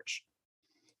church.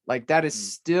 Like that is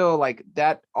still like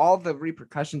that, all the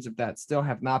repercussions of that still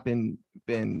have not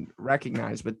been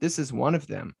recognized, but this is one of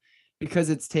them, because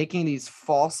it's taking these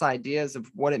false ideas of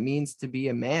what it means to be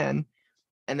a man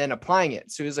and then applying it.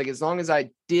 So it's like, as long as I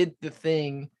did the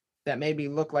thing that made me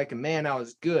look like a man, I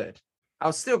was good. I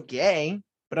was still gay,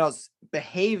 but I was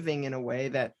behaving in a way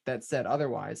that said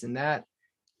otherwise. And that,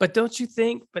 But don't you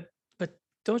think, but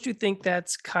don't you think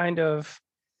that's kind of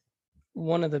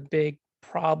one of the big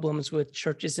problems with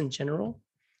churches in general,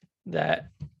 that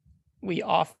we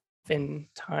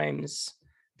oftentimes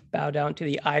bow down to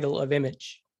the idol of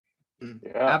image?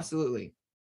 Yeah. absolutely.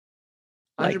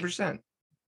 100%.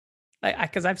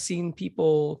 Because I've seen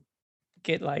people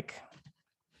get like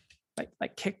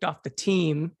kicked off the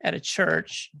team at a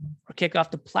church or kicked off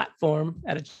the platform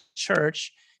at a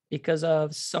church because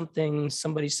of something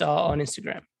somebody saw on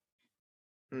Instagram,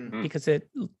 because it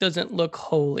doesn't look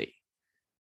holy.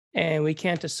 And we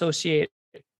can't associate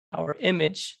our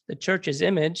image, the church's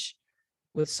image,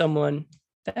 with someone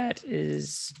that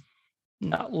is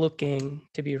not looking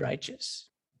to be righteous.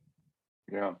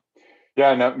 Yeah.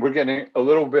 Yeah. Now we're getting a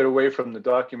little bit away from the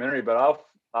documentary, but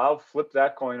I'll flip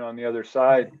that coin on the other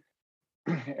side.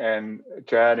 And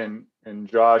Chad and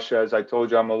Josh, as I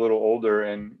told you, I'm a little older,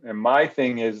 and my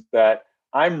thing is that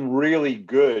I'm really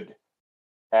good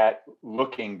at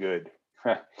looking good.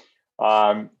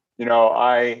 I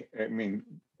mean,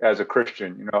 as a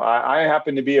Christian, I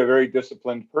happen to be a very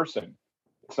disciplined person.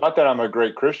 It's not that I'm a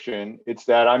great Christian; it's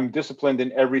that I'm disciplined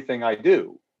in everything I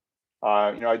do.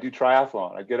 I do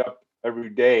triathlon. I get up every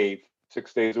day,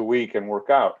 6 days a week, and work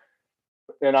out.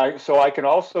 And I can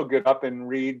also get up and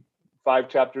read 5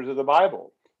 chapters of the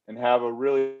Bible and have a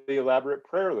really elaborate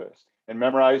prayer list and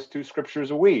memorize 2 scriptures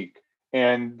a week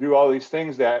and do all these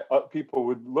things that people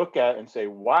would look at and say,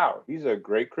 wow, he's a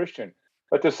great Christian.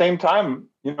 But at the same time,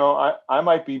 I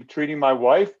might be treating my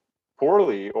wife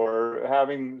poorly or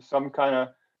having some kind of,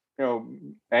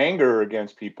 anger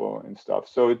against people and stuff.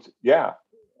 So it's,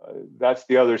 that's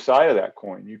the other side of that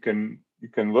coin. You can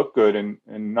look good and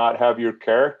not have your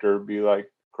character be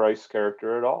like Christ's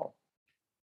character at all.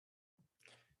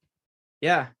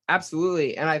 Yeah,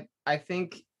 absolutely. And I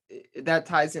think that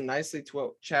ties in nicely to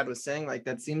what Chad was saying. Like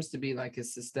that seems to be like a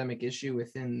systemic issue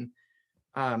within,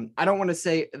 I don't want to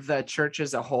say the church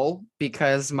as a whole,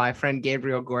 because my friend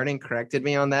Gabriel Gordon corrected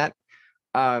me on that.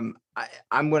 I'll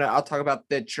talk about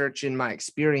the church in my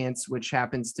experience, which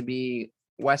happens to be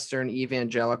Western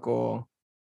evangelical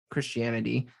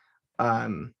Christianity.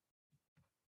 But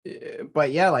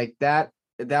yeah, like that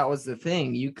was the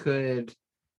thing. You could,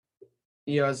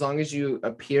 as long as you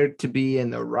appeared to be in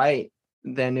the right,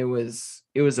 then it was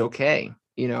okay,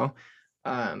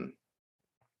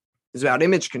 is about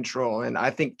image control. And I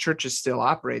think churches still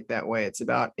operate that way. It's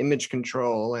about image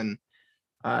control and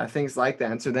things like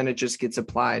that. And so then it just gets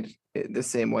applied the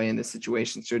same way in this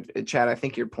situation. So Chad, I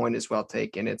think your point is well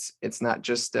taken. It's not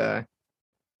just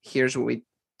here's what we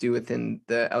do within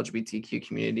the LGBTQ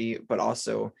community, but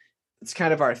also it's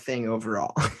kind of our thing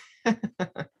overall.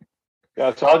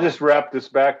 Yeah, so I'll just wrap this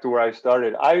back to where I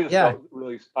started. I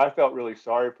felt really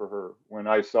sorry for her when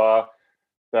I saw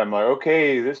that. I'm like,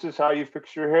 okay, this is how you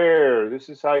fix your hair. This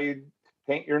is how you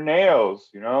paint your nails,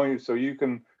 so you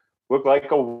can look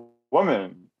like a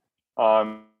woman.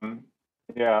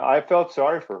 Yeah, I felt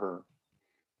sorry for her.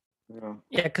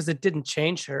 Yeah, because it didn't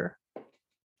change her.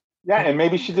 Yeah, and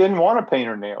maybe she didn't want to paint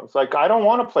her nails. Like, I don't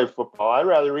want to play football. I'd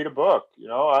rather read a book,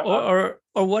 Or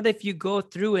what if you go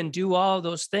through and do all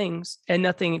those things and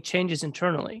nothing changes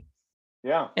internally?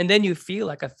 Yeah. And then you feel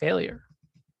like a failure.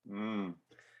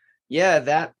 Yeah,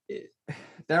 that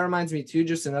reminds me too,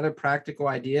 just another practical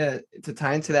idea to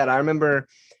tie into that. I remember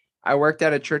I worked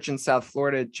at a church in South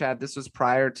Florida, Chad. This was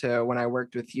prior to when I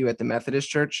worked with you at the Methodist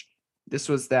Church. This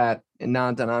was that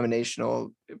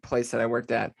non-denominational place that I worked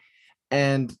at.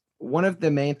 And one of the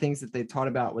main things that they taught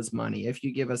about was money. If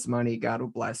you give us money, God will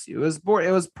bless you.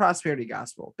 It was prosperity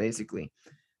gospel, basically.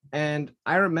 And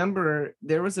I remember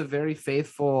there was a very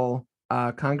faithful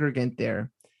congregant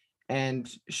there, and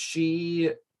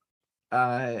she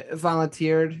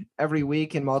volunteered every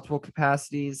week in multiple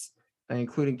capacities,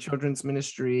 including children's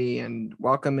ministry and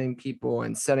welcoming people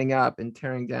and setting up and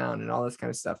tearing down and all this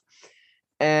kind of stuff.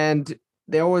 And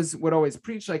they would always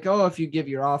preach like, oh, if you give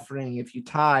your offering, if you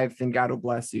tithe, then God will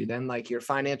bless you. Then like your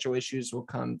financial issues will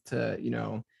come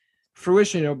to,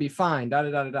 fruition. It'll be fine. Da,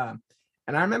 da, da, da, da.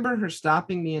 And I remember her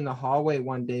stopping me in the hallway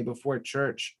one day before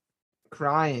church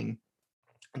crying.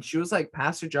 And she was like,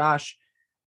 Pastor Josh,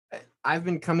 I've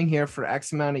been coming here for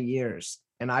X amount of years,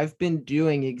 and I've been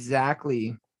doing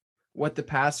exactly what the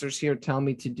pastors here tell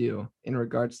me to do in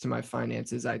regards to my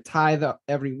finances. I tithe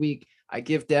every week. I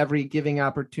give to every giving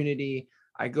opportunity.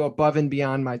 I go above and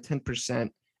beyond my 10%,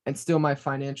 and still my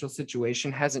financial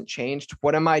situation hasn't changed.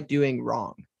 What am I doing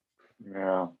wrong?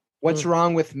 Yeah. What's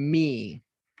wrong with me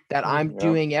that I'm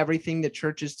doing everything the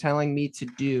church is telling me to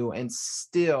do, and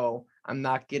still I'm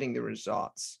not getting the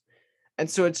results? And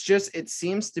so it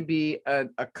seems to be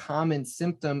a common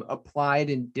symptom applied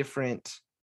in different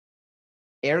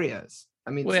areas.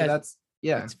 I mean, it's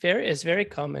very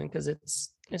common, because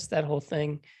it's that whole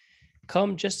thing.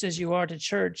 Come just as you are to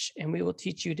church, and we will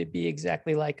teach you to be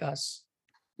exactly like us.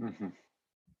 Mm-hmm.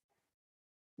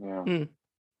 Yeah.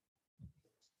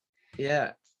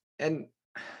 Yeah. And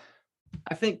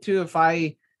I think too, if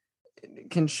I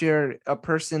can share a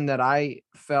person that I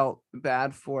felt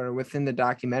bad for within the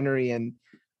documentary, and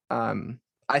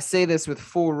I say this with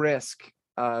full risk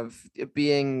of it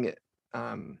being,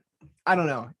 I don't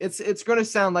know, it's going to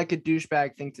sound like a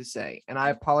douchebag thing to say, and I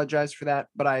apologize for that,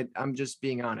 but I'm just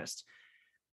being honest.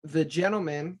 The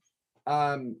gentleman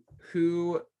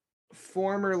who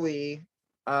formerly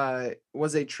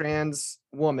was a trans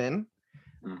woman,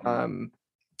 and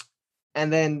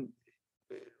then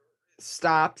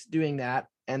stopped doing that,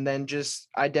 and then just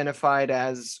identified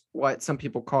as what some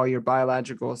people call your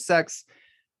biological sex,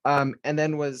 and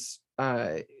then was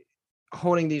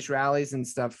holding these rallies and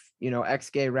stuff,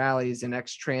 ex-gay rallies and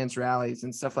ex-trans rallies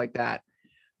and stuff like that.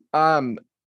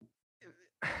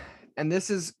 And this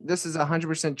is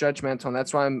 100% judgmental, and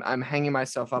that's why I'm hanging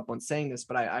myself up on saying this,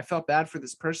 but I felt bad for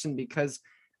this person because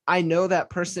I know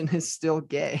that person is still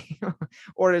gay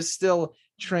or is still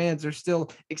trans or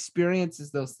still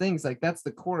experiences those things. Like, that's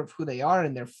the core of who they are,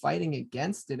 and they're fighting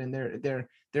against it, and they're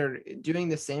doing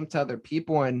the same to other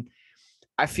people. And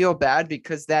I feel bad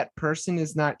because that person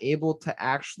is not able to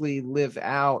actually live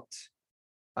out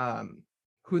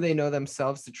who they know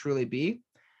themselves to truly be.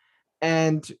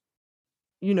 And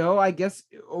I guess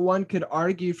one could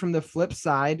argue from the flip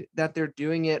side that they're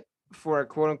doing it for a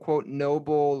quote unquote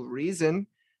noble reason.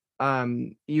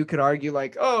 You could argue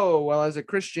like, oh, well, as a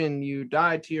Christian, you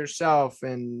died to yourself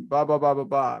and blah, blah, blah, blah,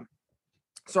 blah.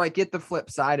 So I get the flip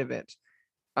side of it.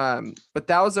 But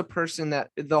that was a person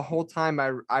that the whole time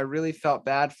I really felt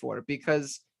bad for,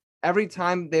 because every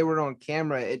time they were on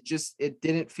camera, it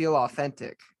didn't feel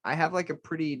authentic. I have like a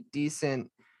pretty decent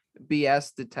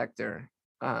BS detector.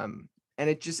 And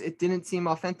it didn't seem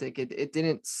authentic. It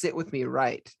didn't sit with me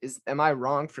right. Am I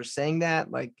wrong for saying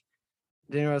that? Like,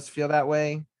 did anyone else feel that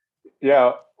way?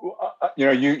 Yeah.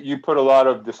 You put a lot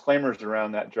of disclaimers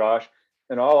around that, Josh.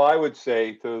 And all I would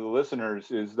say to the listeners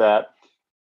is that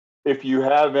if you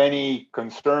have any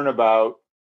concern about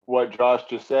what Josh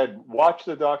just said, watch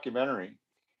the documentary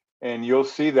and you'll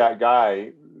see that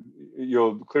guy.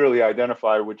 you'll clearly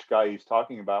identify which guy he's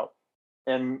talking about,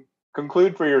 and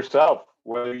conclude for yourself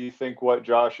whether you think what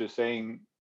Josh is saying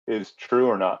is true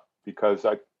or not. Because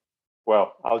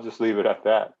I'll just leave it at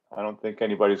that. I don't think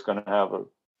anybody's going to have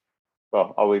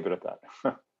I'll leave it at that.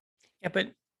 Yeah,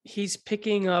 but he's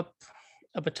picking up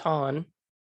a baton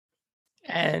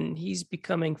and he's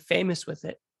becoming famous with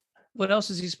it. What else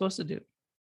is he supposed to do?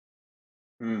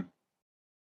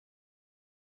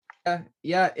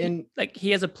 Yeah, and like, he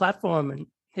has a platform and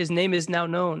his name is now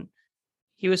known.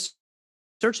 He was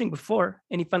searching before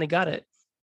and he finally got it.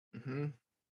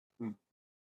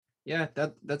 Yeah,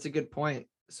 that's a good point.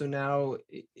 So now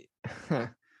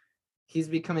he's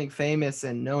becoming famous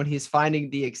and known. He's finding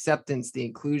the acceptance, the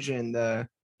inclusion, the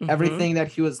everything that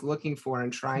he was looking for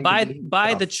and trying by to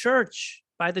by the church.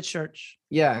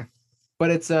 Yeah, but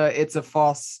it's a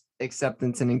false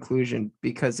acceptance and inclusion,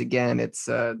 because again, it's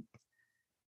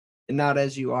not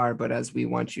as you are, but as we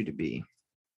want you to be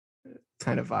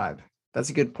kind of vibe. That's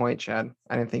a good point, Chad.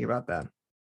 I didn't think about that.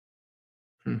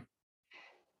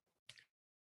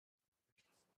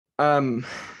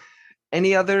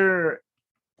 Any other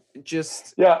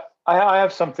just I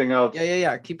have something else.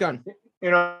 Yeah. Keep going.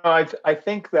 I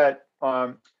think that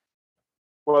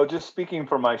just speaking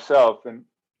for myself, and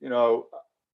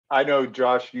I know,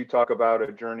 Josh, you talk about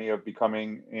a journey of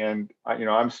becoming, and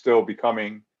I'm still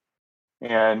becoming.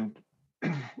 And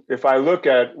if I look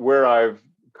at where I've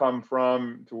come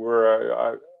from to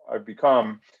where I've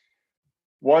become,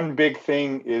 one big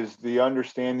thing is the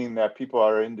understanding that people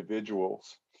are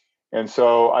individuals. And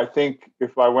so I think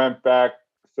if I went back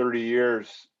 30 years,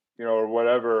 or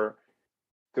whatever,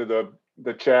 to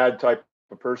the Chad type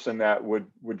of person that would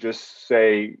just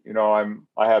say, I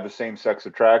have the same sex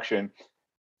attraction,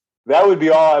 that would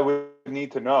be all I would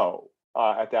need to know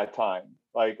at that time.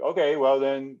 Like, okay, well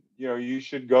then, you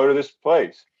should go to this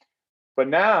place. But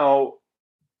now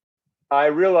I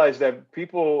realize that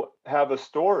people have a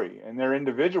story and they're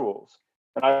individuals.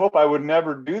 And I hope I would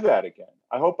never do that again.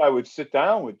 I hope I would sit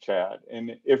down with Chad.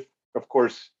 And if, of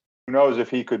course, who knows if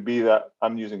he could be that,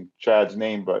 I'm using Chad's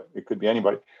name, but it could be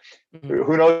anybody.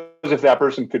 Who knows if that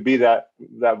person could be that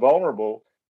vulnerable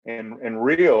and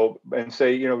real and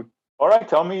say, all right,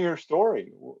 tell me your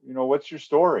story. What's your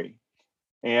story?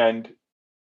 And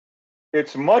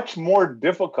it's much more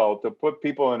difficult to put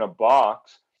people in a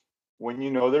box when you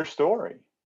know their story,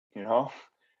 yeah.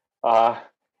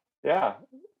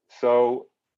 So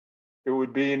it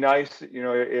would be nice,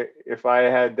 if I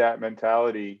had that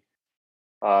mentality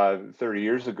 30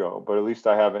 years ago, but at least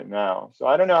I have it now. So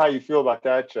I don't know how you feel about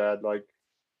that, Chad. Like,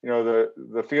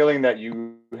 the feeling that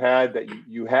you had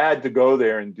to go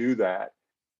there and do that.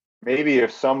 Maybe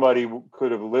if somebody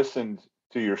could have listened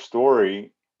to your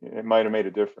story, it might have made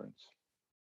a difference.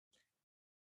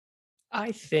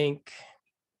 I think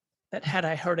that had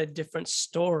I heard a different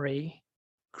story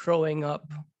growing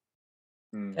up,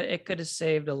 that it could have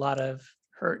saved a lot of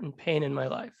hurt and pain in my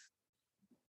life.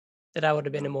 That I would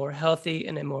have been a more healthy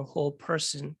and a more whole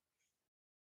person.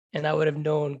 And I would have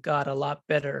known God a lot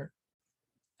better,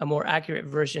 a more accurate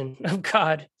version of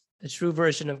God, the true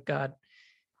version of God,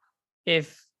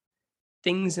 if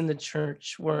things in the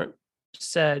church weren't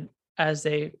said as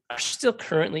they are still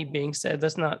currently being said.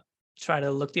 Let's not try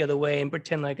to look the other way and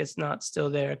pretend like it's not still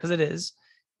there, because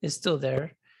it's still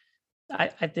there.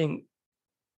 I think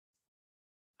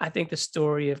the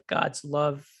story of God's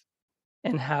love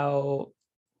and how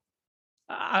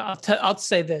I'll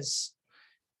say this: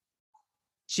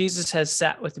 Jesus has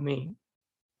sat with me.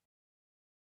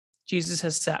 Jesus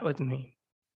has sat with me.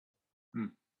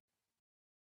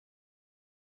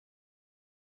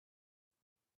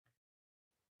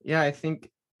 Yeah, I think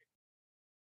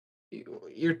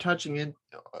you're touching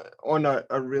on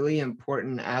a really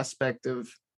important aspect of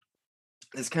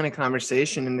this kind of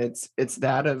conversation, and it's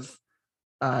that of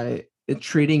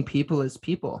treating people as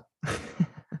people.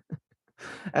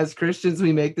 As Christians,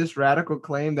 we make this radical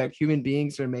claim that human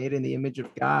beings are made in the image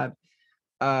of God,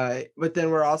 but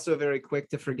then we're also very quick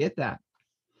to forget that,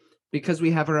 because we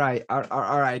have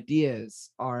our ideas,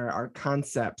 our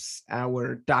concepts,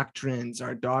 our doctrines,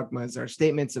 our dogmas, our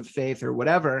statements of faith, or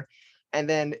whatever. And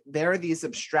then there are these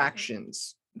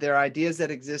abstractions. There are ideas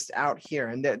that exist out here,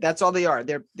 and that's all they are.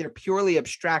 They're purely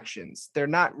abstractions. They're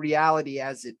not reality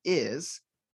as it is,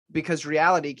 because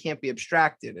reality can't be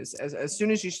abstracted. As soon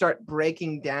as you start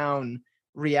breaking down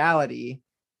reality,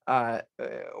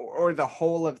 or the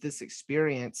whole of this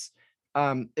experience,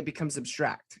 it becomes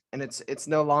abstract, and it's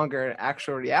no longer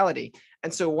actual reality.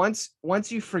 And so once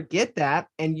you forget that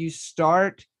and you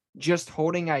start just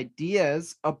holding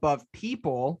ideas above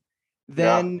people,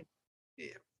 then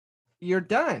you're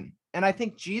done. And I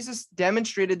think Jesus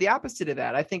demonstrated the opposite of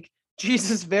that. I think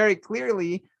Jesus very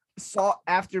clearly sought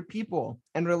after people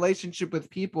and relationship with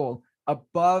people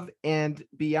above and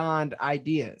beyond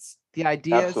ideas. The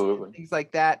ideas Absolutely. and things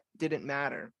like that didn't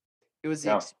matter. It was the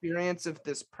Yeah. experience of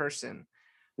this person.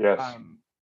 Yes.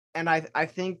 And I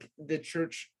think the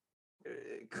church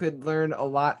could learn a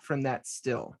lot from that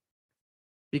still,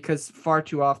 because far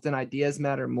too often ideas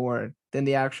matter more than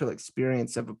the actual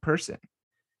experience of a person.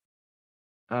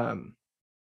 And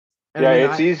Yeah, I mean,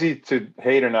 it's easy to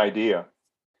hate an idea.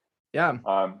 Yeah.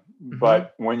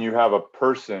 But when you have a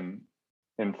person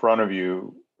in front of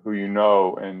you who you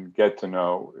know and get to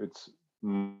know, it's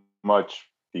much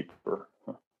deeper.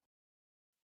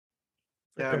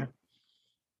 Yeah.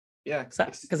 Yeah.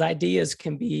 Because ideas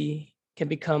can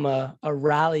become a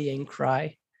rallying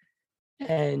cry,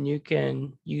 and you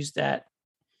can use that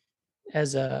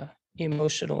as a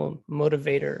emotional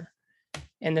motivator.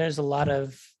 And there's a lot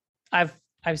of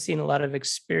I've seen a lot of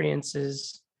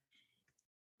experiences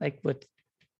like with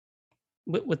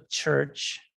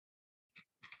church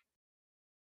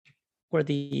where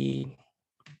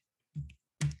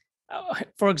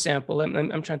for example,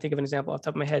 I'm trying to think of an example off the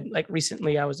top of my head. Like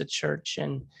recently I was at church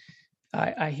and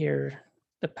I hear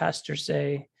the pastor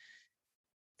say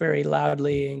very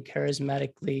loudly and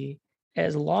charismatically,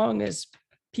 as long as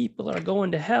people are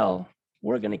going to hell,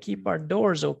 we're going to keep our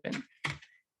doors open.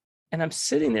 And I'm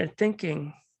sitting there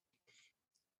thinking,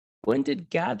 when did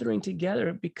gathering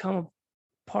together become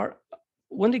part?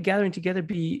 When did gathering together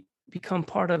become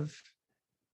part of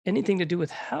anything to do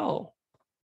with hell?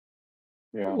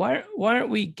 Yeah. Why aren't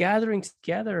we gathering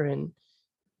together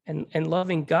and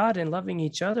loving God and loving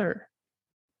each other,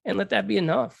 and let that be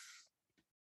enough?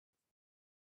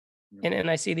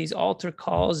 And I see these altar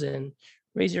calls and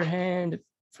raise your hand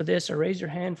for this or raise your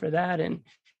hand for that. And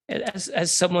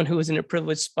as someone who is in a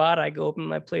privileged spot, I go up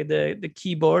and I play the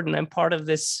keyboard, and I'm part of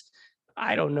this,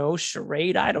 I don't know,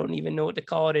 charade. I don't even know what to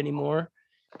call it anymore.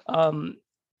 I'm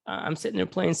sitting there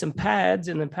playing some pads,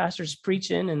 and the pastor's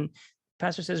preaching, and the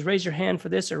pastor says, raise your hand for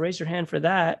this or raise your hand for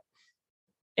that.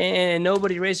 And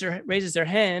nobody raises their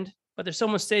hand, but there's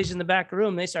someone staged in the back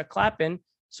room. They start clapping.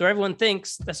 So everyone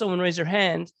thinks that someone raised their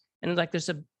hand. And like there's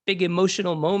a big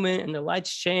emotional moment, and the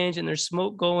lights change and there's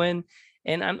smoke going.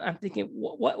 And I'm thinking,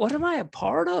 what am I a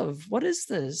part of? What is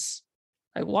this?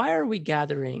 Like, why are we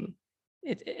gathering?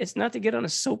 It's not to get on a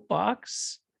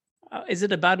soapbox. Is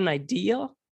it about an idea,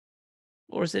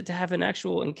 or is it to have an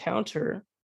actual encounter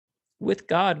with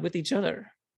God, with each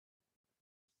other?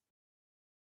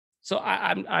 So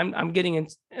I'm getting in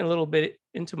a little bit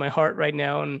into my heart right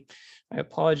now, and I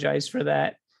apologize for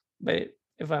that. But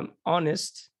if I'm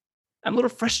honest, I'm a little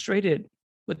frustrated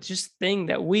with just thing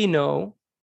that we know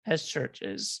as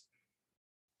churches,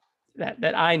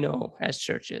 that I know as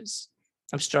churches.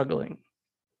 I'm struggling.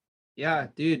 Yeah,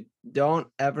 dude, don't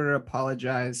ever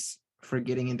apologize for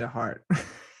getting into heart.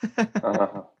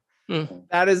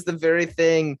 That is the very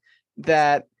thing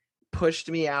that pushed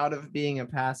me out of being a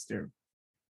pastor,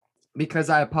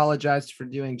 because I apologized for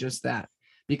doing just that,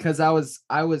 because I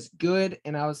was good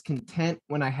and I was content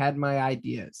when I had my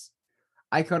ideas.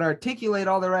 I could articulate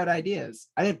all the right ideas.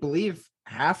 I didn't believe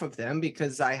half of them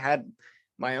because I had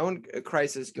my own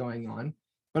crisis going on,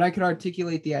 but I could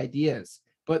articulate the ideas.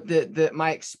 But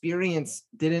my experience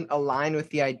didn't align with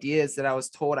the ideas that I was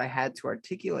told I had to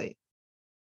articulate.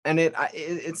 And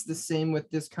it's the same with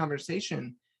this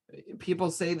conversation.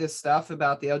 People say this stuff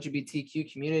about the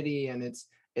LGBTQ community, and it's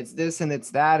this and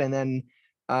it's that, and then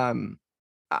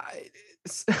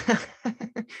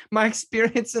my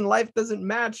experience in life doesn't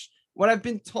match what I've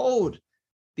been told.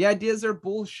 The ideas are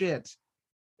bullshit.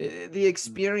 The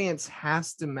experience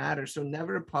has to matter. So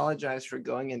never apologize for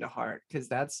going into heart, because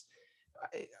that's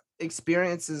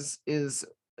experience is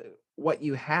what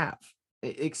you have.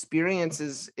 Experience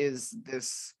is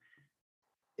this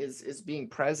is being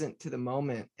present to the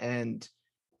moment, and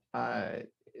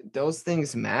those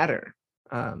things matter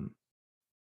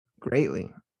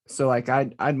greatly. So like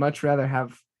I'd much rather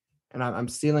have, and I'm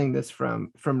stealing this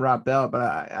from Rob Bell,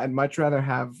 but I'd much rather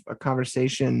have a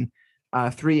conversation,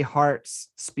 three hearts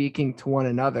speaking to one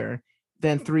another,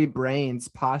 than three brains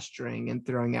posturing and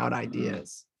throwing out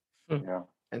ideas. Yeah.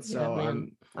 And so Yeah,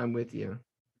 I'm with you.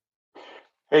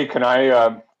 Hey, can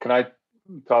I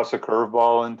toss a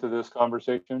curveball into this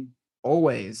conversation?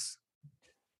 Always.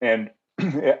 And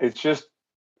it's just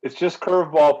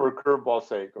curveball for curveball's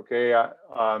sake, okay?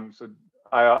 So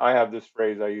I have this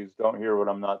phrase I use: don't hear what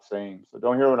I'm not saying. So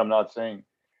don't hear what I'm not saying.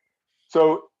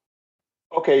 So,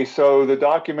 okay, so the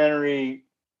documentary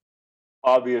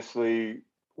obviously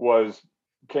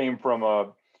came from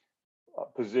a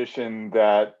position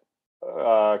that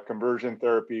conversion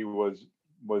therapy was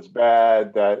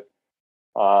bad, that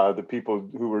the people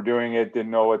who were doing it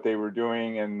didn't know what they were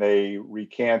doing, and they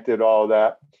recanted all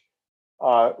that.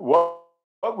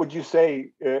 What would you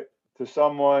say to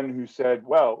someone who said,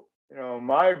 "Well,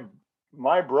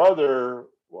 my brother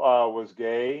was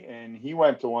gay, and he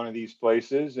went to one of these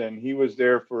places, and he was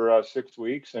there for 6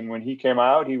 weeks, and when he came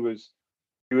out, he was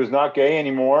not gay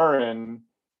anymore, and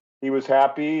he was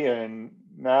happy, and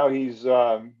now he's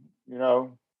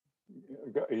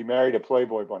he married a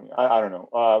Playboy bunny." I don't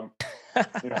know.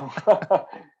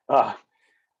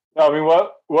 I mean,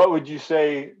 what would you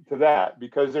say to that?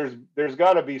 Because there's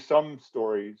got to be some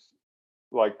stories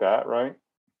like that, right?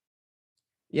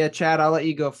 Yeah, Chad, I'll let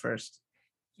you go first.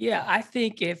 Yeah, I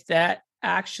think if that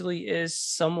actually is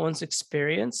someone's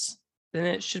experience, then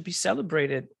it should be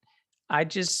celebrated.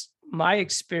 My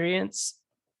experience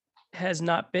has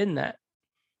not been that.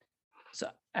 So,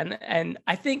 and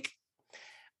I think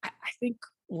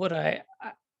what I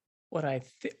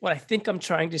think I'm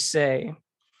trying to say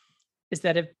is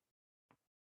that if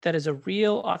that is a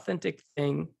real, authentic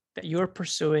thing that you're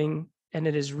pursuing, and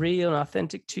it is real and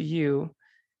authentic to you,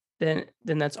 then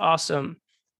that's awesome.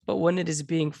 But when it is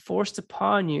being forced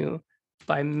upon you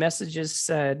by messages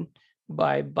said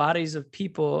by bodies of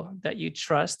people that you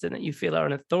trust and that you feel are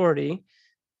an authority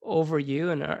over you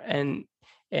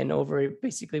and over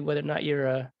basically whether or not you're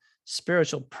a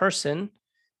spiritual person,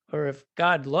 or if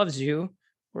God loves you,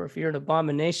 or if you're an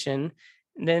abomination,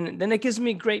 then it gives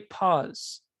me great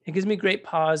pause. It gives me great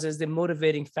pause as the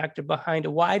motivating factor behind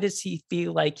why does he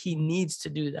feel like he needs to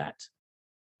do that?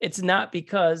 It's not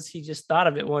because he just thought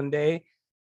of it one day.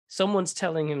 Someone's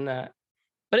telling him that,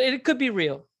 but it could be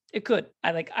real. It could.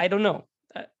 I don't know.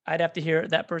 I'd have to hear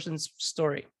that person's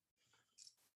story.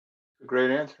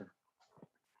 Great answer.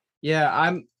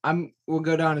 Yeah, we'll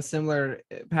go down a similar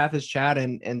path as Chad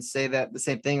and say that the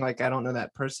same thing. Like, I don't know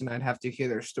that person. I'd have to hear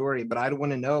their story, but I'd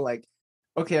want to know, like,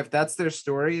 okay, if that's their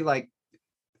story, like,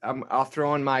 I'll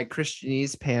throw on my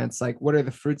Christianese pants. Like, what are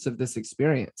the fruits of this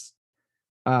experience?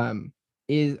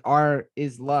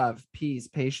 Is love, peace,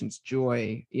 patience,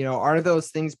 joy, are those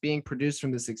things being produced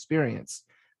from this experience?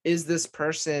 Is this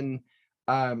person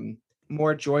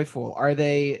more joyful? Are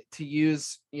they, to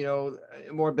use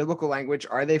more biblical language,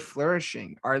 are they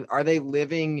flourishing? Are they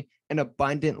living an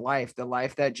abundant life, the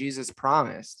life that Jesus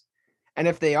promised? And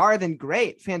if they are, then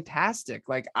great, fantastic.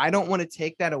 Like, I don't want to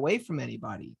take that away from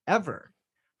anybody ever,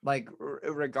 like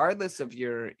regardless of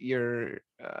your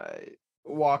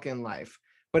walk in life.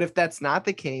 But if that's not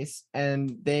the case,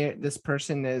 and this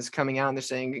person is coming out and they're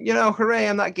saying, hooray,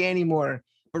 I'm not gay anymore,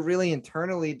 but really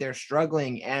internally they're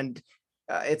struggling, and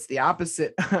it's the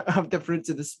opposite of the fruits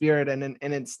of the Spirit, and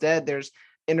instead there's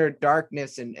inner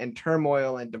darkness and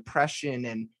turmoil and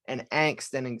depression and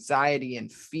angst and anxiety and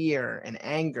fear and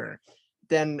anger,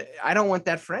 then I don't want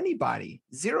that for anybody.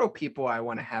 Zero people I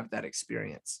want to have that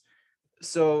experience.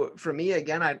 So for me,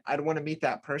 again, I'd want to meet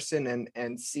that person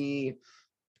and see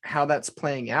how that's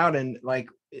playing out. And like,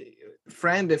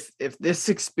 friend, if this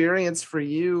experience for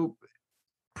you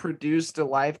produced a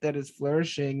life that is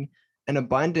flourishing and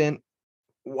abundant,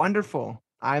 wonderful.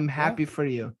 I'm happy for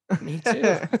you. Me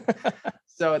too.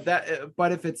 So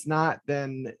but if it's not,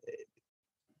 then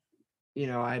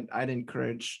I'd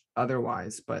encourage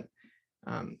otherwise. But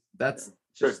that's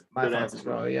just my thoughts as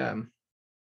well. Yeah.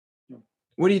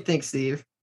 What do you think, Steve?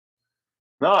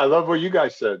 No, I love what you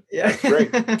guys said. Yeah. That's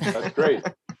great. That's great.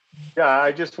 Yeah,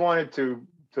 I just wanted to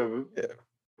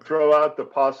throw out the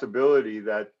possibility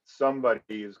that somebody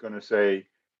is going to say,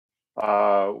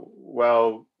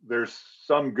 well, there's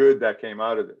some good that came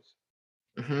out of this.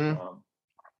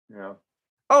 Mm-hmm.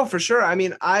 Oh, for sure. I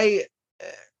mean, I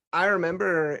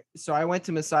remember, so I went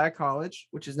to Messiah College,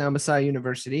 which is now Messiah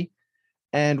University,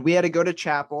 and we had to go to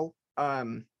chapel.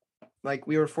 Like,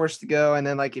 we were forced to go, and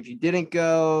then like if you didn't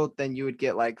go, then you would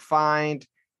get like fined,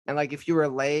 and like if you were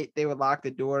late, they would lock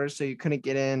the doors so you couldn't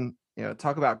get in.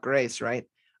 Talk about grace, right?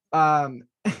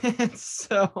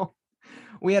 So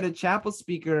we had a chapel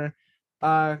speaker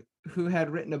who had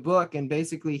written a book, and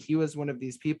basically he was one of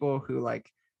these people who like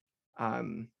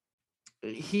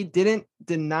he didn't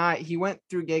deny, he went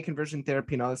through gay conversion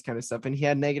therapy and all this kind of stuff, and he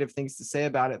had negative things to say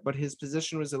about it, but his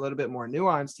position was a little bit more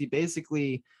nuanced. He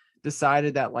basically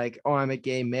decided that like, oh, I'm a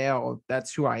gay male,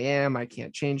 that's who I am, I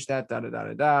can't change that, da da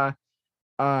da da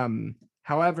da.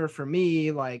 However, for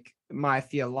me, like, my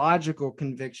theological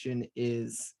conviction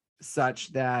is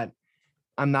such that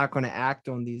I'm not going to act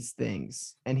on these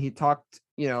things. And he talked,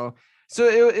 so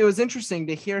it was interesting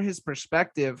to hear his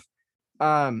perspective.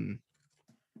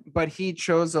 But he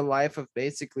chose a life of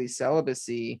basically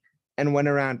celibacy and went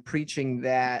around preaching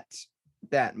that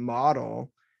that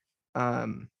model,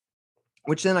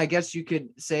 which then I guess you could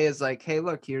say is like, hey,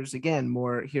 look, here's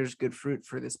good fruit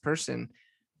for this person.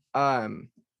 But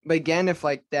again, if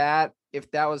that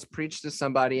was preached to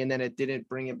somebody and then it didn't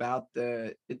bring about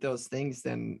those things,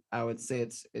 then I would say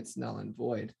it's null and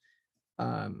void.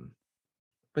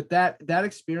 But that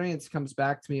experience comes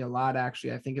back to me a lot.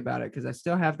 Actually, I think about it because I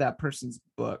still have that person's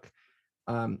book.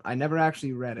 I never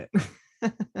actually read it,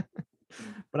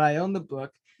 but I own the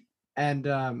book, and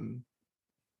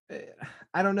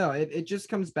I don't know. It just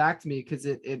comes back to me because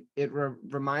it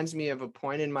reminds me of a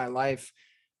point in my life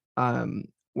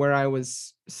where I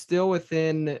was still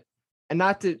within, and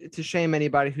not to shame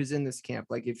anybody who's in this camp.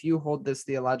 Like if you hold this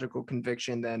theological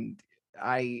conviction, then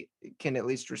I can at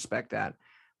least respect that.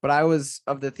 But I was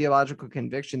of the theological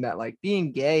conviction that like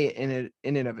being gay in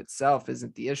and of itself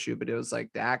isn't the issue, but it was like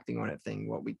the acting on it thing,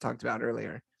 what we talked about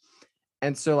earlier.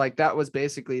 And so like that was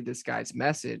basically this guy's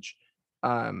message.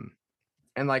 And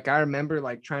like I remember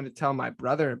like trying to tell my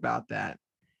brother about that,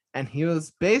 and he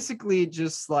was basically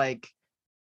just like,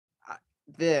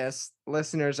 this,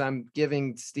 listeners, I'm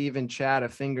giving Steve and Chad a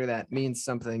finger that means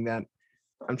something, that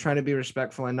I'm trying to be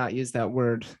respectful and not use that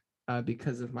word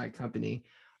because of my company.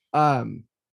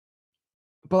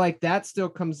 But like that still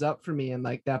comes up for me, and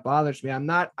like that bothers me. I'm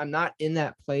not in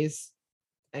that place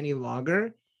any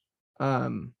longer. But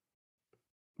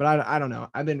I don't know.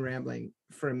 I've been rambling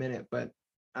for a minute, but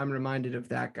I'm reminded of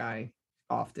that guy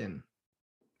often.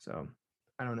 So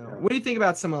I don't know. What do you think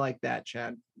about someone like that,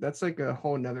 Chad? That's like a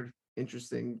whole nother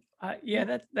interesting.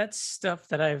 Yeah, that's stuff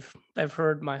that I've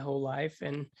heard my whole life,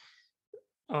 and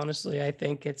honestly, I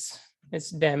think it's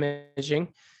damaging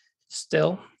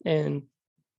still, and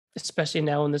especially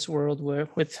now in this world where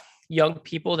with young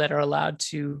people that are allowed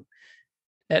to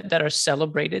that are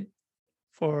celebrated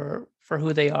for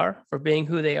who they are, for being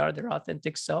who they are, their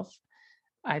authentic self.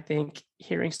 I think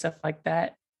hearing stuff like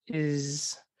that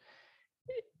is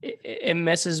it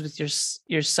messes with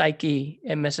your psyche,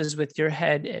 it messes with your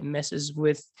head, it messes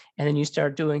with, and then you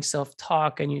start doing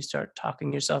self-talk and you start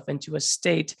talking yourself into a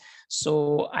state.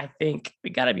 So I think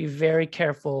we got to be very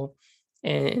careful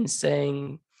in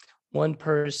saying one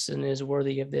person is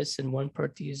worthy of this and one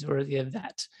person is worthy of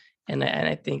that. And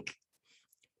I think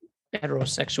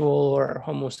heterosexual or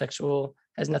homosexual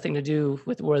has nothing to do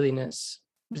with worthiness.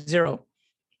 Zero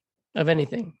of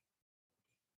anything.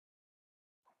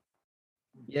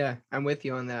 Yeah, I'm with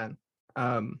you on that.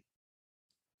 And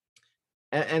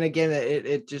again,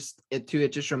 it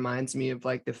just reminds me of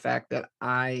like the fact that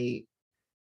I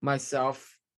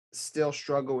myself still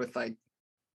struggle with like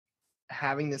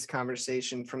having this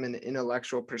conversation from an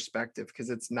intellectual perspective because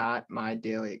it's not my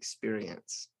daily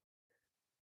experience.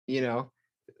 You know,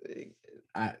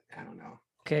 I don't know.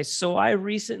 Okay, so I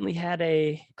recently had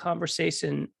a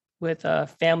conversation with a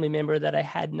family member that I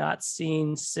had not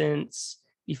seen since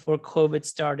before COVID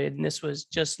started, and this was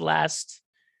just last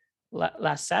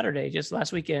Saturday, just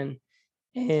last weekend.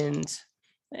 And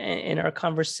in our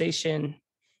conversation,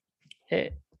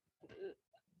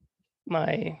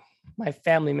 my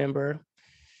family member,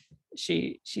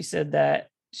 she said that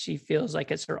she feels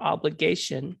like it's her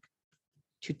obligation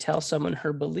to tell someone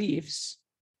her beliefs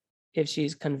if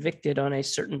she's convicted on a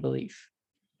certain belief.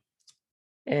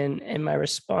 And my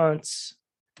response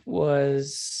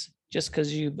was, just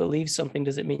because you believe something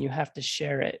doesn't mean you have to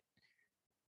share it.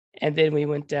 And then we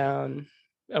went down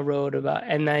a road about,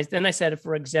 and then I said,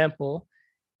 for example,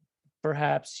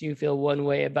 perhaps you feel one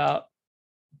way about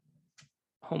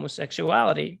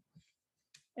homosexuality,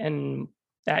 and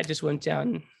that just went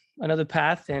down another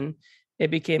path, and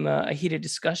it became a heated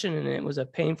discussion, and it was a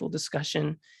painful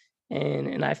discussion,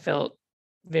 and I felt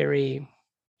very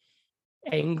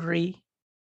angry,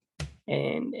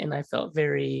 and I felt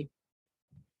very,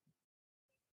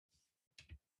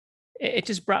 it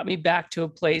just brought me back to a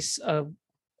place of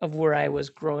where I was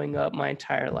growing up my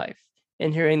entire life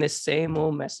and hearing the same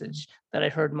old message that I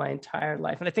heard my entire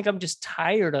life. And I think I'm just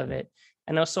tired of it.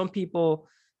 I know some people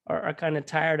are kind of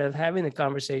tired of having the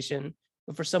conversation,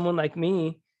 but for someone like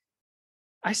me,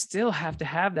 I still have to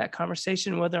have that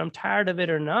conversation, whether I'm tired of it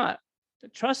or not.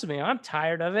 Trust me, I'm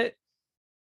tired of it,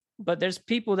 but there's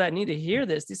people that need to hear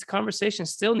this. These conversations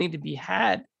still need to be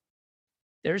had.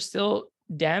 There's still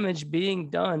damage being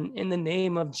done in the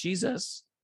name of Jesus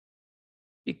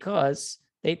because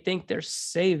they think they're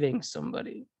saving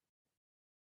somebody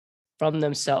from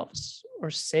themselves,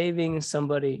 or saving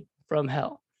somebody from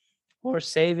hell, or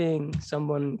saving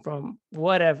someone from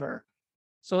whatever.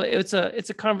 So it's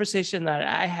a conversation that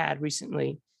I had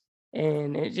recently,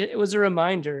 and it was a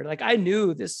reminder. Like I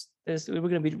knew this we were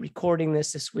going to be recording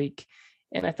this week,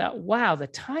 and I thought, wow, the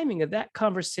timing of that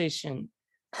conversation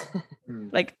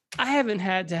Like, I haven't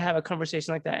had to have a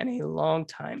conversation like that in a long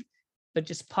time, but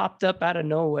just popped up out of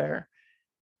nowhere.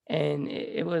 And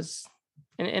it was,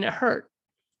 and it hurt,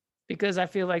 because I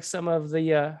feel like some of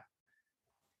the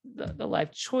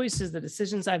life choices, the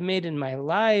decisions I've made in my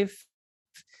life,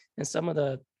 and some of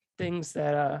the things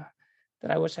that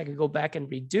I wish I could go back and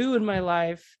redo in my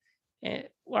life, and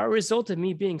are a result of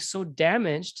me being so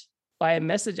damaged by a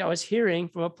message I was hearing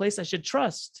from a place I should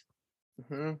trust.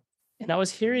 Mm-hmm. And I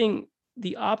was hearing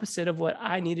the opposite of what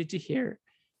I needed to hear.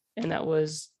 And that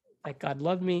was that God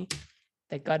loved me,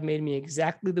 that God made me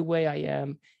exactly the way I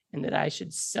am, and that I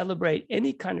should celebrate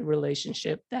any kind of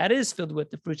relationship that is filled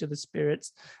with the fruits of the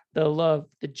spirits, the love,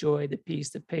 the joy, the peace,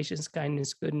 the patience,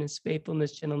 kindness, goodness,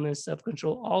 faithfulness, gentleness,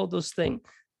 self-control, all of those things.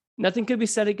 Nothing could be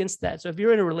said against that. So if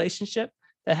you're in a relationship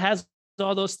that has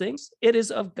all those things, it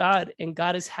is of God, and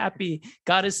God is happy.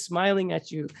 God is smiling at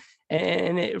you,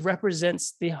 and it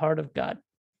represents the heart of God.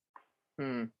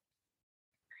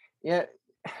 Yeah.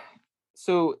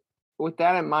 So with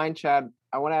that in mind, Chad,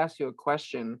 I want to ask you a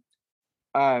question.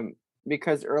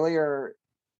 Because earlier,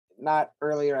 not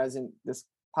earlier as in this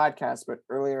podcast, but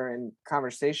earlier in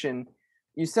conversation,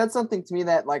 you said something to me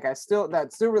that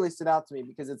that still really stood out to me,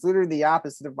 because it's literally the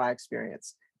opposite of my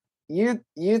experience. You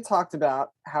talked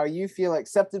about how you feel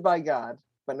accepted by God,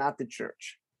 but not the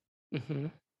church. Mm-hmm.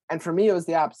 And for me, it was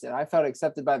the opposite. I felt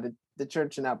accepted by the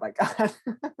church and not by God.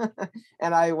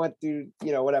 And I went through,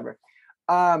 whatever.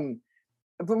 But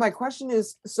my question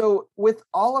is, so with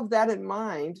all of that in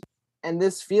mind and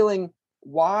this feeling,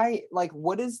 why,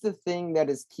 what is the thing that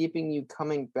is keeping you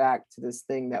coming back to this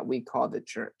thing that we call the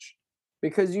church?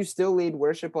 Because you still lead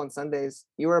worship on Sundays.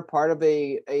 You are a part of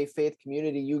a faith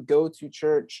community. You go to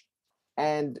church,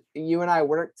 and you and I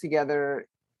work together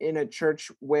in a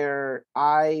church where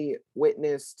I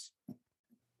witnessed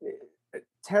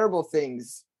terrible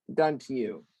things done to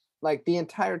you. Like, the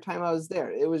entire time I was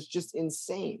there, it was just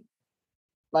insane.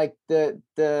 Like,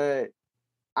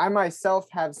 I myself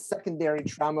have secondary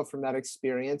trauma from that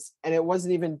experience, and it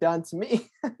wasn't even done to me.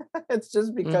 It's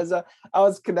just because I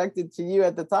was connected to you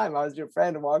at the time. I was your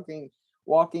friend, walking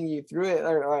you through it,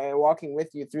 or walking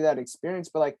with you through that experience.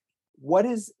 But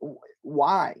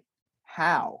why,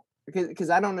 how? Because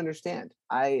I don't understand.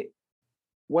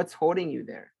 What's holding you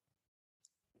there?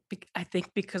 I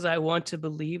think because I want to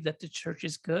believe that the church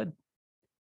is good.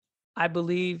 I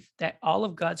believe that all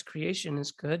of God's creation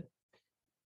is good.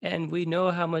 And we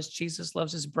know how much Jesus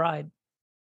loves his bride,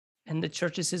 and the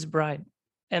church is his bride,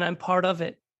 and I'm part of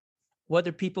it.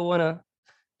 Whether people want to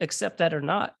accept that or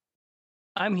not,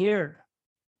 I'm here.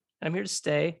 I'm here to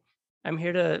stay. I'm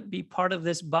here to be part of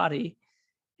this body.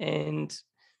 And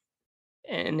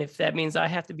if that means I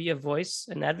have to be a voice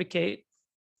and advocate,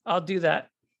 I'll do that.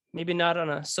 Maybe not on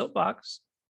a soapbox,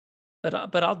 but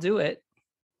I'll do it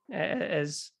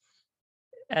as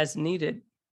needed.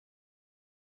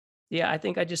 Yeah, I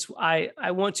think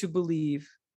I want to believe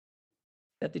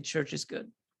that the church is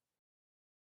good,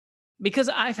 because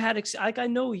I've had, I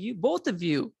know you, both of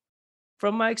you,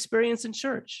 from my experience in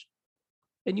church,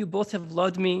 and you both have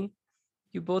loved me.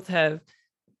 You both have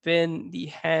been the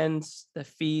hands, the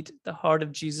feet, the heart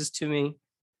of Jesus to me,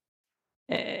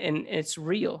 and it's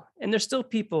real. And there's still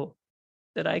people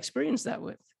that I experience that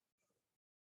with.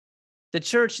 The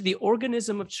church, the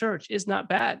organism of church, is not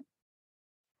bad.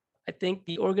 I think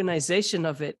the organization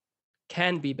of it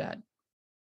can be bad.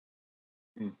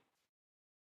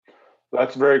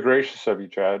 That's very gracious of you,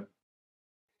 Chad.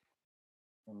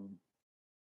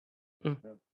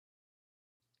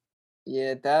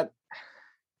 Yeah,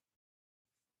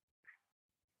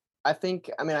 I think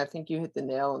you hit the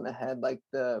nail on the head.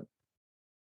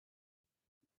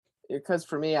 Because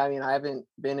for me, I haven't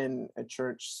been in a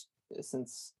church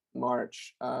since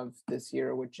March of this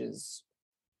year, which is,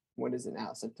 what is it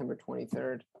now? September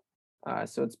 23rd.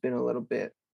 So it's been a little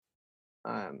bit.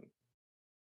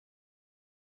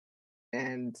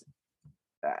 And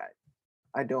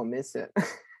I don't miss it,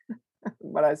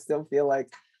 but I still feel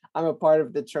like I'm a part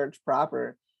of the church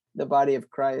proper, the body of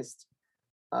Christ.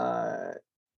 And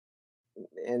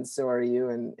so are you,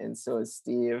 and so is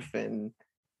Steve. And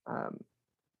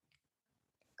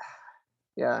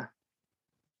yeah,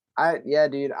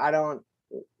 dude, I don't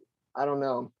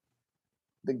know.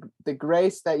 The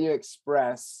grace that you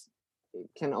express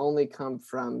can only come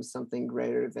from something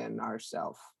greater than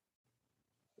ourselves.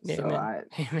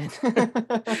 Amen. So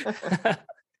Amen.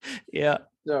 Yeah.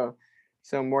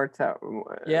 So more time.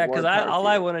 Yeah, because all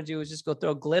I want to do is just go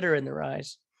throw glitter in their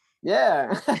eyes.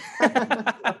 Yeah.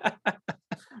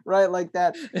 Right, like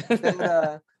that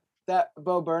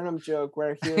Bo Burnham joke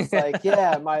where he was like,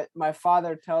 yeah, my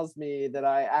father tells me that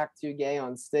I act too gay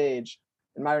on stage,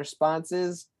 And my response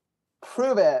is,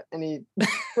 prove it. And he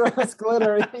throws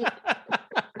glitter at me.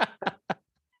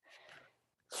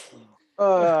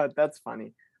 Oh, that's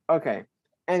funny. Okay.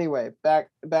 Anyway, back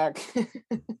back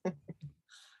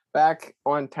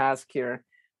on task here.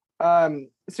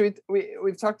 So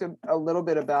we've talked a little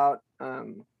bit about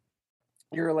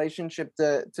your relationship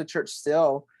to church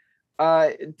still.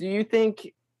 Do you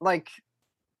think, like,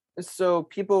 so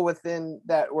people within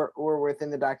that were within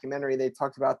the documentary, they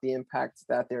talked about the impact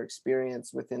that their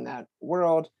experience within that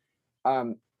world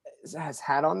has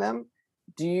had on them?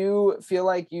 Do you feel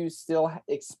like you still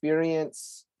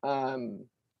experience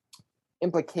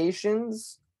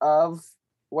implications of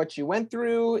what you went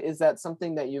through? Is that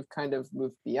something that you've kind of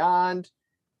moved beyond?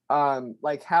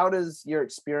 Like, how does your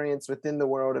experience within the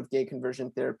world of gay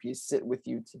conversion therapy sit with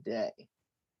you today?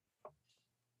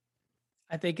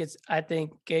 I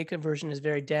think gay conversion is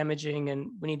very damaging,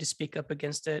 and we need to speak up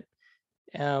against it.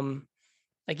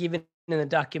 Like, even in the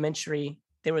documentary,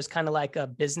 there was kind of like a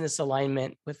business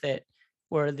alignment with it,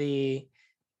 where the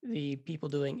people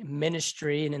doing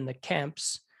ministry and in the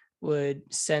camps would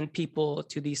send people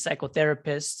to these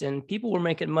psychotherapists, and people were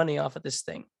making money off of this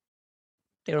thing.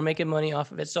 They were making money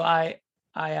off of it. So I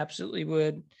absolutely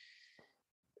would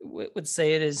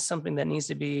say it is something that needs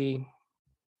to be,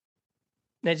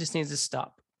 that just needs to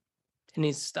stop. It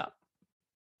needs to stop.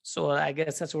 So I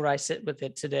guess that's where I sit with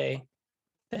it today,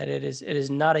 that it is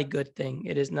not a good thing.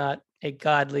 It is not a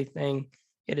godly thing.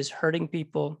 It is hurting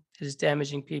people. It is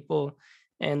damaging people.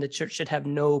 And the church should have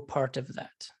no part of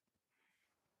that.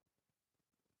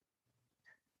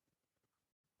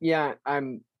 Yeah,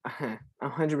 I'm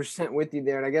 100% with you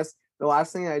there. And I guess the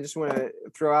last thing I just want to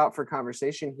throw out for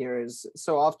conversation here is,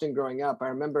 so often growing up, I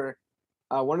remember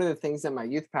one of the things that my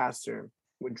youth pastor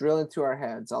would drill into our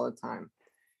heads all the time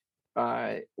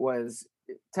was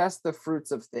test the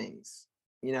fruits of things.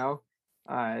 You know,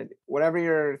 whatever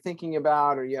you're thinking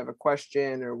about, or you have a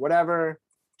question or whatever,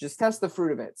 just test the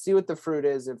fruit of it. See what the fruit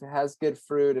is. If it has good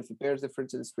fruit, if it bears the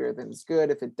fruits of the Spirit, then it's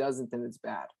good. If it doesn't, then it's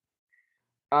bad.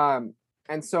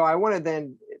 And so I want to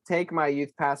then take my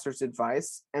youth pastor's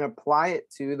advice and apply it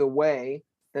to the way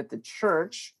that the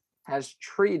church has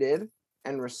treated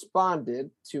and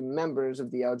responded to members of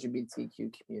the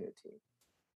LGBTQ community.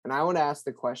 And I want to ask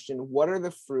the question, what are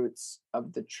the fruits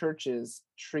of the church's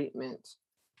treatment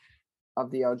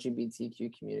of the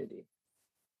LGBTQ community?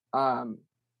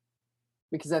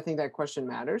 Because I think that question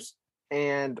matters.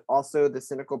 And also the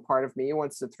cynical part of me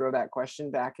wants to throw that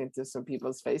question back into some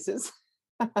people's faces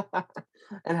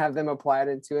and have them apply it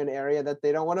into an area that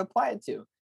they don't want to apply it to.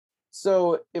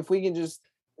 So if we can just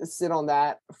sit on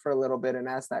that for a little bit and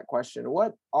ask that question,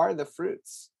 what are the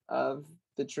fruits of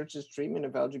the church's treatment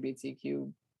of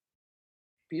LGBTQ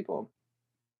people?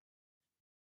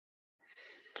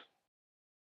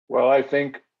 Well, I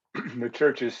think the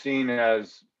church is seen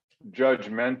as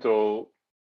judgmental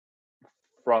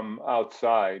from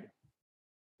outside.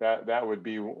 That would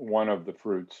be one of the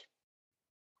fruits.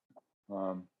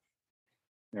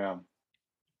 Yeah.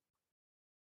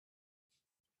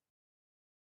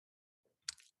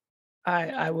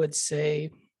 I would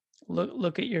say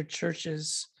look at your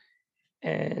churches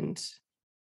and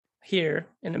here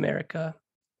in America,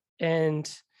 and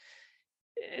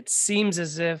it seems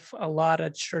as if a lot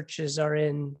of churches are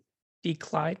in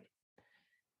decline.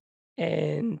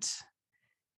 And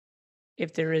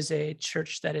if there is a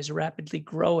church that is rapidly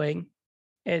growing,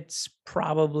 it's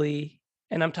probably,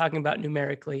 and I'm talking about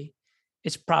numerically,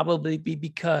 it's probably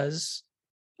because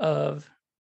of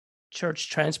church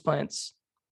transplants.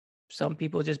 Some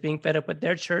people just being fed up with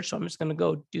their church. So I'm just going to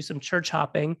go do some church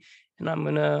hopping, and I'm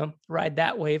going to ride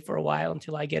that wave for a while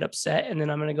until I get upset, and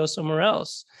then I'm going to go somewhere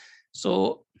else.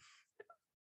 So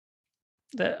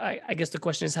I guess the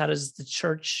question is, how does the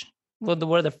church, what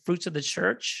are the fruits of the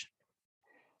church?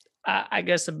 I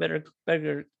guess a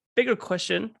bigger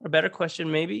question, or better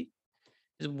question maybe,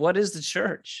 is what is the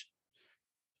church?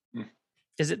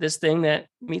 Is it this thing that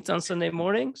meets on Sunday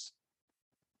mornings?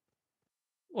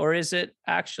 Or is it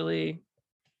actually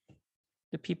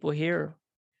the people here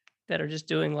that are just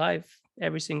doing life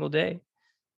every single day?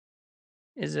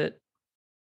 Is it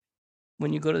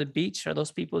when you go to the beach, are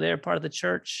those people there part of the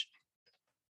church?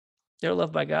 They're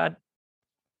loved by God.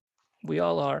 We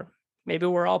all are. Maybe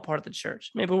we're all part of the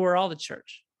church. Maybe we're all the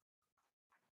church.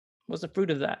 What's the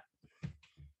fruit of that?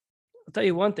 I'll tell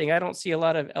you one thing. I don't see a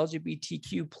lot of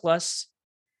LGBTQ plus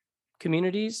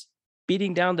communities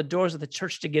beating down the doors of the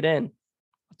church to get in.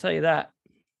 I'll tell you that.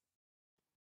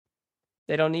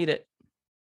 They don't need it.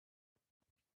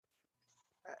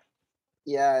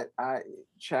 Yeah,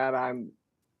 Chad, I'm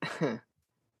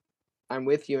I'm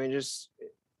with you, and just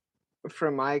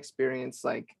from my experience,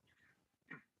 like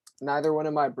neither one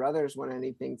of my brothers want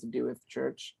anything to do with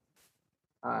church.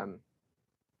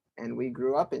 And we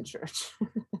grew up in church.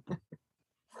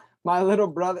 My little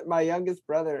brother, my youngest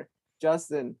brother,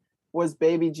 Justin, was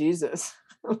baby Jesus.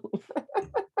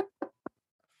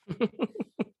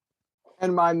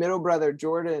 And my middle brother,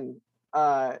 Jordan,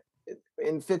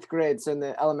 in 5th grade, so in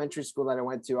the elementary school that I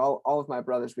went to, all of my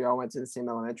brothers, we all went to the same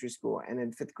elementary school. And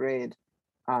in 5th grade,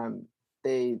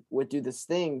 they would do this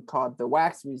thing called the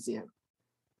Wax Museum,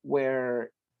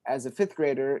 where as a 5th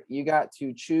grader, you got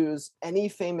to choose any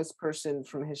famous person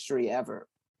from history ever.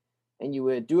 And you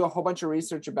would do a whole bunch of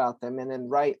research about them and then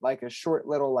write like a short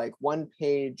little, like 1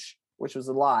 page, which was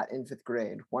a lot in 5th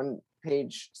grade, 1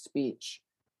 page speech,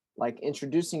 like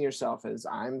introducing yourself as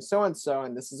I'm so-and-so,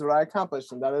 and this is what I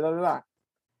accomplished, and da-da-da-da-da.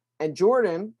 And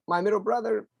Jordan, my middle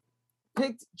brother,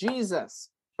 picked Jesus.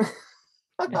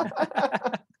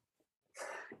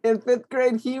 In 5th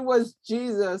grade, he was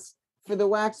Jesus for the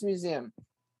Wax Museum.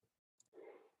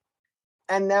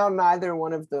 And now neither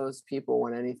one of those people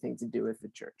want anything to do with the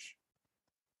church.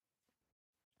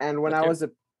 And when I was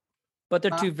but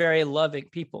they're two very loving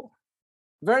people.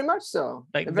 Very much so.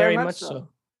 Like very much so.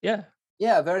 Yeah.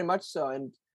 Yeah, very much so.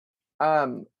 And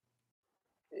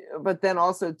but then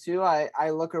also too, I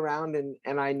look around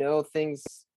and I know things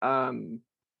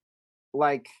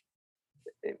like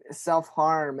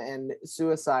self-harm and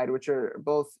suicide, which are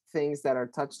both things that are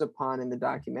touched upon in the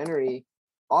documentary,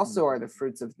 also are the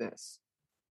fruits of this.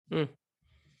 And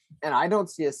I don't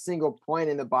see a single point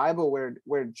in the Bible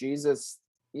where Jesus,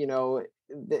 you know,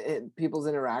 people's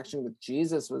interaction with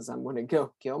Jesus was, I'm going to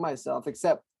go kill myself,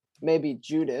 except maybe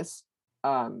Judas.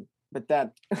 But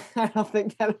that I don't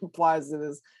think that applies to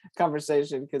this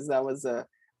conversation, because that was a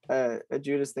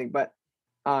Judas thing. But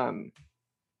I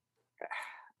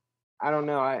don't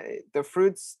know. The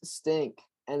fruits stink,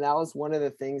 and that was one of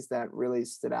the things that really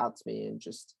stood out to me. And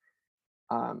just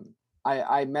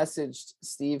I messaged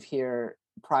Steve here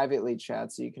privately,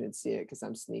 Chad, so you couldn't see it because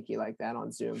I'm sneaky like that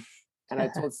on Zoom. And I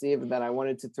told Steve that I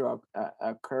wanted to throw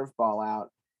a curveball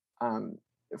out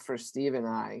for Steve and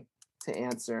I to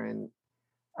answer. And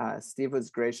Steve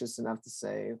was gracious enough to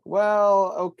say,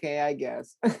 well, okay, I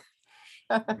guess.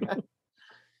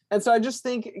 And so I just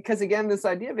think, because again, this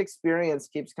idea of experience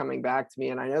keeps coming back to me.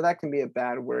 And I know that can be a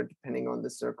bad word depending on the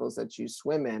circles that you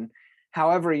swim in.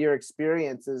 However, your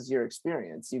experience is your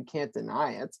experience. You can't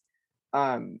deny it.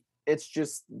 It's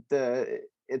just the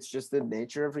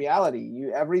nature of reality.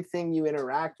 Everything you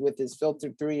interact with is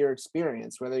filtered through your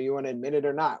experience, whether you want to admit it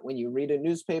or not. When you read a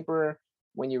newspaper,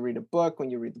 when you read a book, when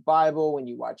you read the Bible, when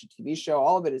you watch a TV show,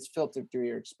 all of it is filtered through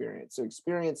your experience. So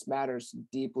experience matters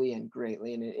deeply and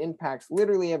greatly, and it impacts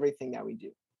literally everything that we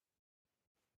do.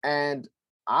 And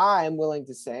I am willing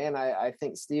to say, and I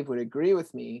think Steve would agree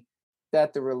with me,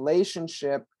 that the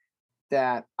relationship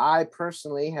that I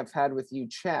personally have had with you,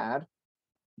 Chad,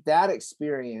 that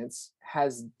experience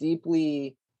has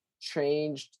deeply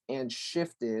changed and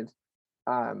shifted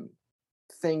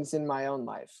things in my own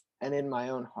life and in my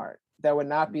own heart that would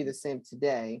not be the same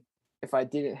today if I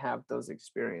didn't have those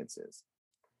experiences.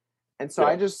 And so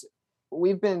Yeah.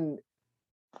 we've been,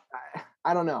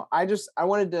 I don't know. I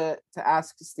wanted to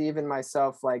ask Steve and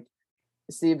myself, like,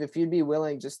 Steve, if you'd be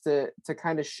willing just to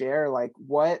kind of share,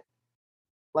 what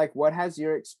has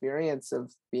your experience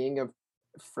of being a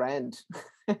friend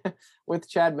with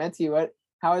Chad Menti,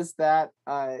 how has that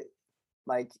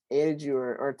aided you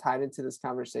or tied into this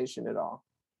conversation at all?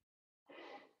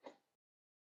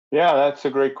 Yeah, that's a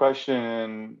great question.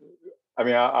 And I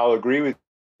mean, I'll agree with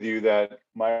you that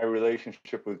my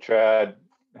relationship with Chad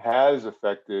has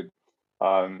affected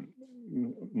some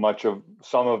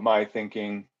of my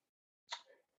thinking.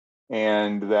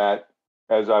 And that,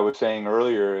 as I was saying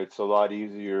earlier, it's a lot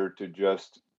easier to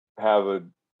just have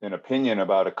an opinion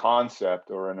about a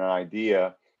concept or an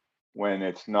idea when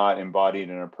it's not embodied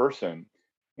in a person.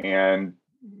 And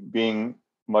being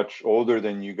much older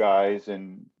than you guys,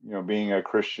 and being a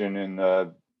Christian in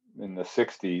the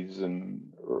 60s and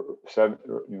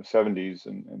 70s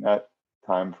and that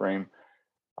time frame,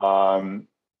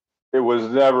 it was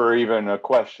never even a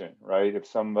question, right? If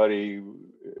somebody,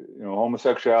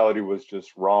 homosexuality was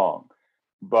just wrong,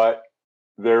 but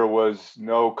there was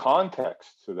no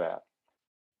context to that.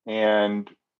 And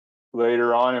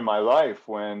later on in my life,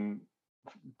 when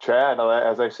Chad,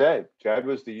 as I said, Chad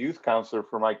was the youth counselor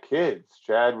for my kids.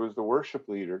 Chad was the worship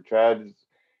leader. Chad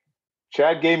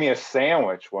gave me a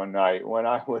sandwich one night when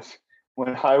I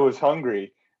was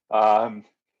hungry. Chad's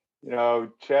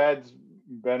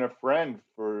been a friend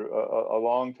for a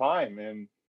long time, and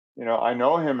I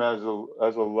know him as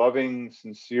a loving,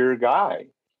 sincere guy.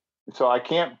 so I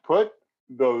can't put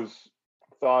those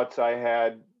thoughts I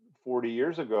had 40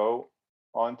 years ago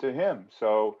onto him.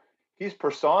 So he's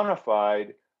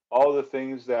personified all the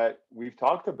things that we've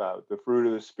talked about, the fruit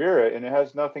of the spirit, and it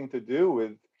has nothing to do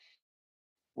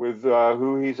with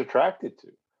who he's attracted to.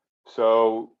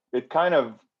 So it kind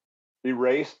of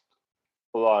erased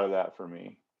a lot of that for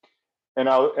me. And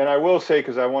I will say,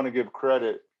 because I want to give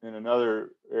credit in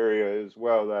another area as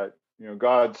well, that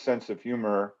God's sense of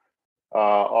humor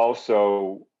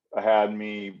also had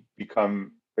me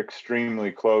become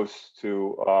extremely close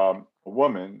to a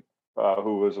woman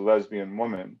who was a lesbian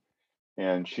woman,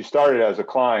 and she started as a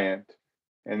client,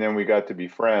 and then we got to be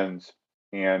friends,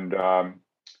 and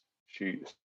she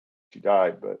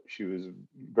died, but she was a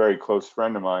very close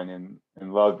friend of mine,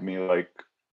 and loved me like,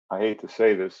 I hate to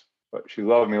say this, but she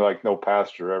loved me like no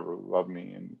pastor ever loved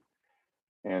me,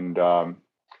 and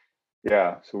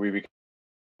yeah, so we became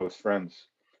close friends.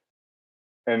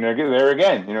 And there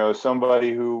again,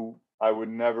 somebody who I would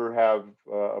never have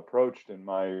approached in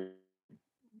my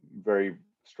very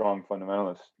strong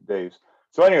fundamentalist days.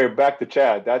 So anyway, back to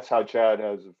Chad. That's how Chad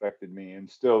has affected me, and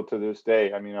still to this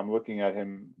day. I mean, I'm looking at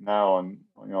him now on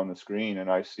the screen,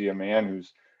 and I see a man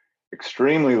who's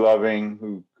extremely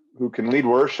loving, who can lead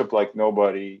worship like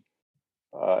nobody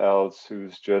else,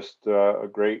 who's just a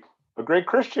great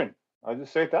Christian. I'll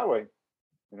just say it that way,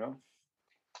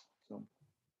 So.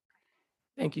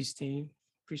 Thank you, Steve.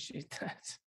 Appreciate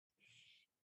that.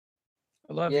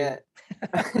 I love Yeah.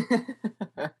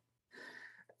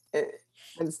 you.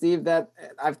 And Steve, that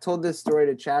I've told this story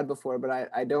to Chad before, but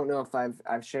I don't know if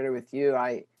I've shared it with you.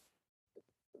 I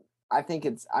think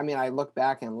I look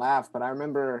back and laugh, but I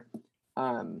remember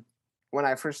when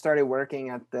I first started working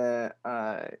at the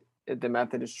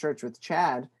Methodist Church with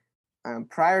Chad,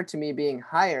 prior to me being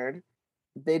hired,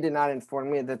 they did not inform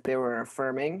me that they were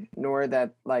affirming, nor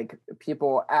that like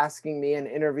people asking me and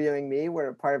interviewing me were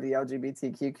a part of the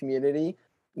LGBTQ community,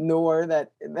 nor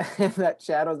that that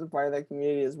Chad was a part of that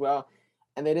community as well.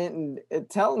 And they didn't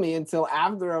tell me until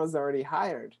after I was already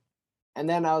hired. And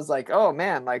then I was like, oh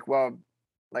man, like, well,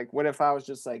 like, what if I was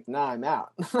just like, nah, I'm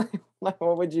out? Like,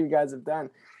 what would you guys have done?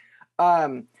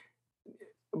 But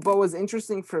what was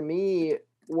interesting for me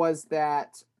was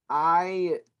that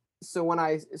so when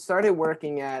I started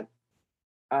working at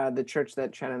the church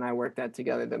that Chad and I worked at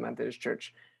together, the Methodist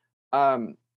Church,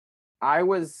 I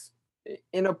was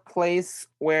in a place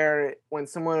where when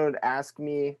someone would ask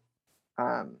me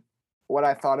what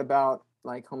I thought about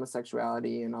like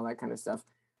homosexuality and all that kind of stuff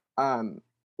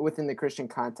within the Christian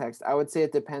context, I would say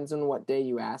it depends on what day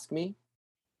you ask me.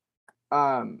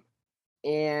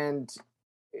 And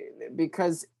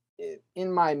because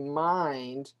in my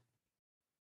mind,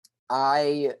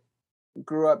 I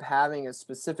grew up having a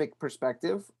specific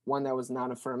perspective, one that was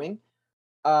not affirming.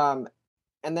 And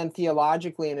then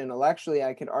theologically and intellectually,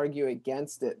 I could argue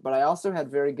against it, but I also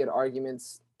had very good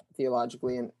arguments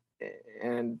theologically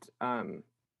and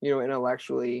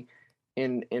intellectually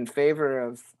in favor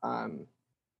of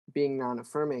being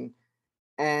non-affirming.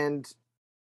 And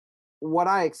what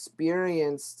I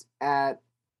experienced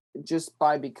just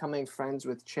by becoming friends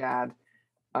with Chad,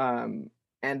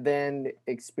 and then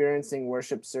experiencing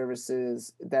worship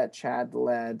services that Chad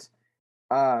led,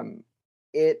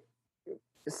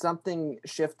 something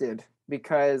shifted,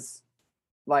 because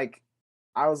like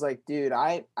I was like, dude,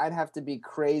 I'd have to be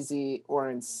crazy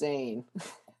or insane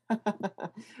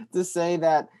to say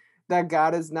that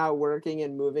God is not working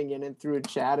and moving in and through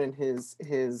Chad and his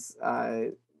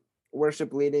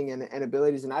worship leading and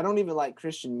abilities. And I don't even like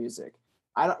Christian music.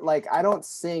 I don't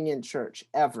sing in church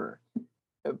ever.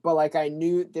 But like I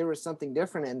knew there was something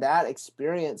different, and that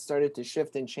experience started to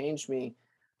shift and change me.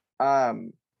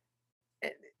 And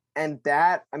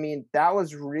that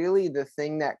was really the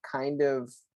thing that kind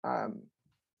of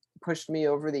pushed me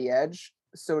over the edge,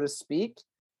 so to speak,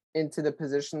 into the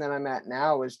position that I'm at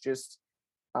now, was just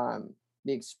the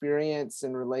experience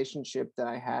and relationship that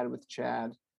I had with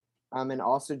Chad, and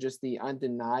also just the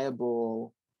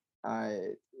undeniable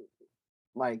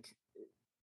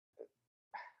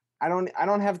I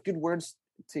don't have good words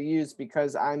to use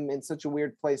because I'm in such a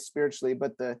weird place spiritually,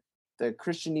 but the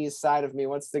Christianese side of me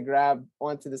wants to grab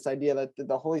onto this idea that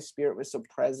the Holy Spirit was so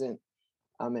present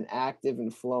and active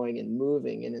and flowing and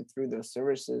moving in and through those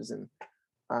services. And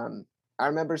I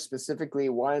remember specifically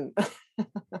one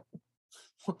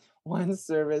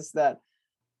service that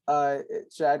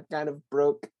Chad kind of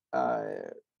broke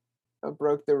the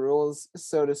rules,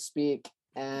 so to speak,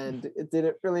 and it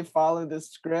didn't really follow the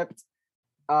script.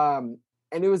 And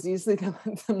it was easily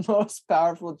the most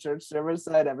powerful church service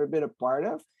I'd ever been a part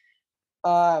of.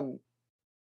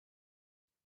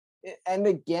 and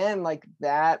again, like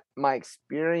that, my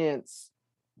experience,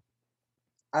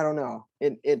 I don't know,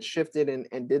 it shifted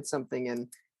and did something. And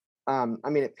I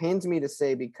mean, it pains me to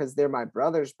say because they're my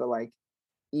brothers, but like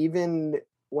even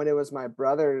when it was my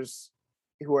brothers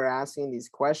who were asking these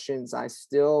questions, I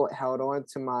still held on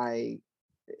to my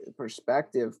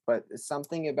perspective. But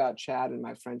something about Chad and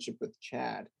my friendship with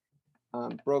Chad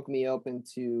broke me open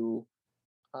to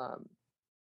um,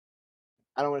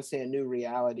 I don't want to say a new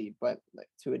reality, but like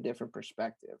to a different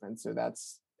perspective. And so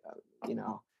that's you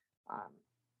know um,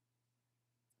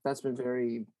 that's been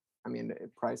very, I mean,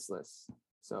 priceless.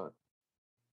 So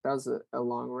that was a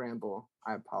long ramble.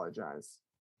 I apologize,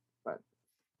 but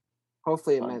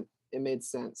hopefully it made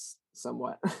sense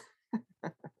somewhat.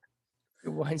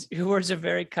 Your words are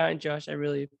very kind, Josh. I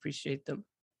really appreciate them.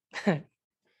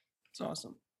 It's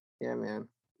awesome. Yeah, man.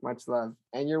 Much love.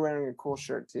 And you're wearing a cool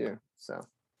shirt too. So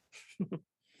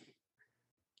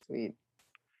sweet.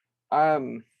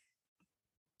 Well,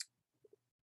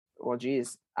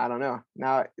 geez, I don't know.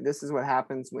 Now this is what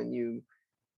happens when you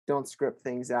don't script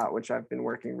things out, which I've been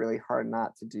working really hard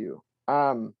not to do.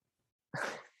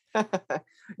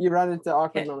 You run into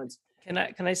awkward moments. Can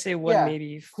I say one Yeah,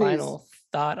 maybe please. final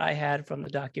thought I had from the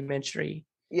documentary?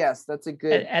 Yes, that's a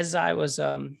good. As I was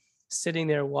sitting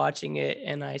there watching it,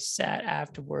 and I sat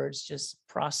afterwards just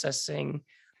processing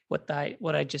what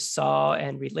I just saw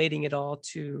and relating it all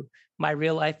to my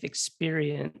real life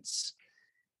experience.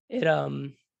 It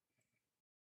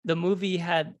the movie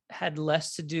had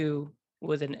less to do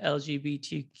with an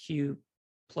LGBTQ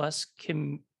plus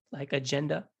like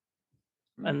agenda,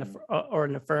 or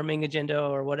an affirming agenda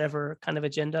or whatever kind of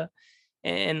agenda,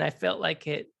 and I felt like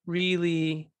it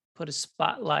really put a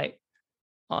spotlight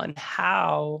on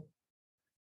how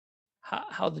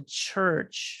the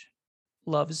church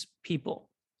loves people.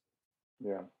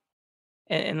 Yeah.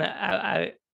 And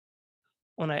I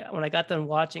when I got done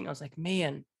watching, I was like,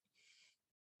 man,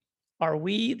 are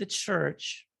we the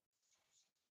church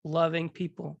loving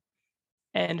people?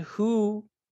 And who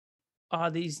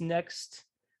is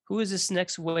this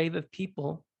next wave of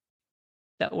people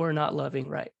that we're not loving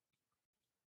right?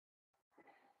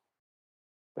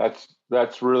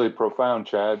 That's really profound,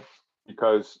 Chad,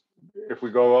 because if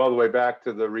we go all the way back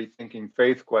to the rethinking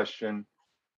faith question,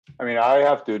 I mean, I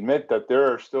have to admit that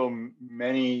there are still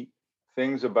many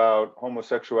things about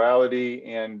homosexuality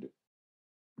and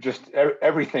just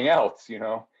everything else,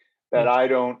 that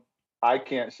I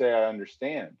can't say I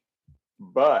understand.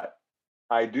 But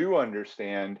I do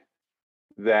understand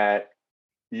that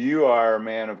you are a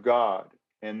man of God,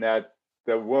 and that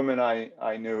the woman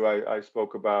I knew I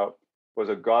spoke about was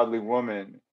a godly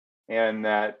woman, and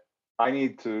that I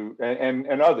need to,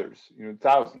 and others,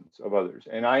 thousands of others,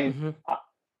 and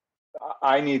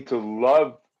I need to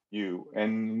love you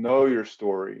and know your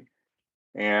story,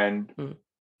 and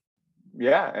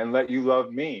and let you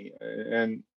love me.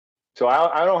 And so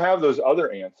I don't have those other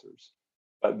answers,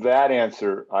 but that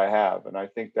answer I have, and I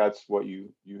think that's what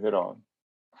you hit on.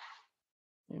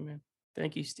 Amen.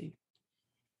 Thank you, Steve.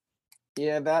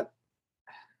 Yeah,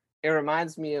 it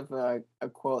reminds me of a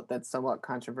quote that's somewhat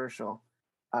controversial.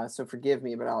 So forgive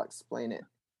me, but I'll explain it.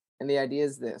 And the idea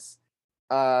is this.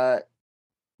 There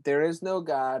is no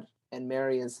God, and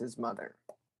Mary is his mother.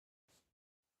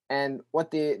 And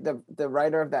what the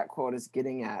writer of that quote is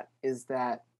getting at is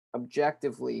that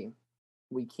objectively,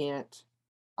 we can't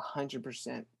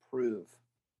 100% prove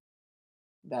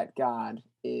that God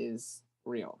is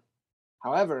real.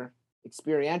 However,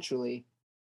 experientially,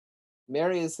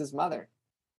 Mary is his mother.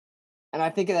 And I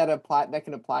think that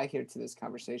can apply here to this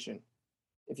conversation,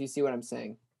 if you see what I'm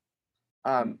saying.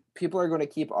 People are going to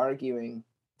keep arguing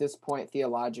this point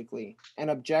theologically, and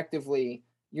objectively,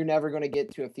 you're never going to get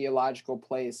to a theological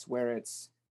place where it's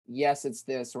yes, it's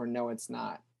this, or no, it's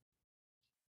not.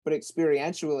 But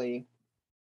experientially,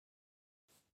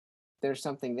 there's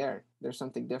something there. There's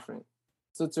something different.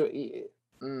 So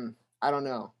I don't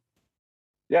know.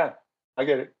 Yeah, I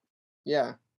get it.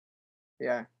 Yeah.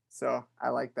 So I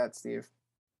like that, Steve.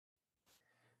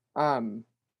 Well,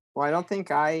 I don't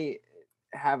think I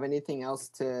have anything else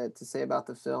to say about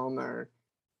the film or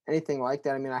anything like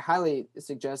that. I mean, I highly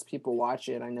suggest people watch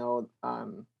it. I know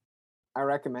I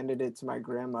recommended it to my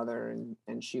grandmother,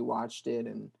 and she watched it,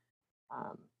 and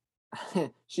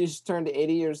she's turned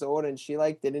 80 years old, and she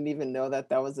like didn't even know that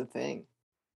was a thing.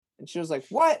 And she was like,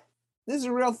 "What? This is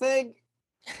a real thing?"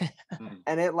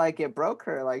 And it broke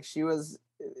her. Like she was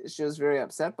very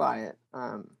upset by it.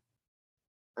 I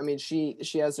mean, she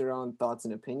has her own thoughts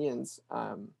and opinions.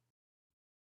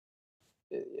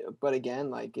 But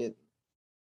again,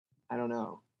 I don't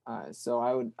know. So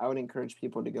I would encourage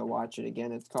people to go watch it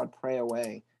again. It's called Pray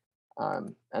Away.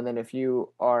 And then if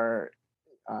you are,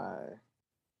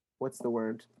 what's the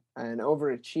word? An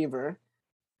overachiever,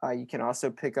 you can also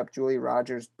pick up Julie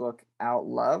Rogers' book, Out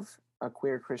Love, A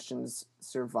Queer Christian's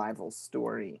Survival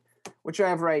Story, which I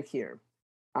have right here.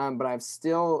 But I've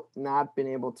still not been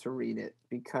able to read it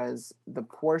because the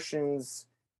portions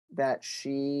that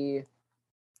she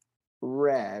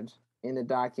read in the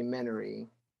documentary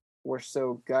were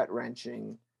so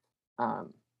gut-wrenching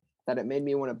that it made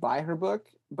me want to buy her book,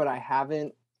 but I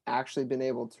haven't actually been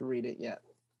able to read it yet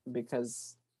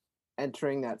because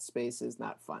entering that space is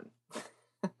not fun.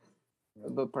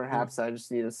 But perhaps I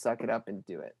just need to suck it up and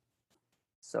do it.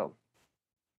 So,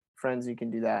 friends, you can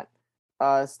do that.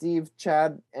 Steve,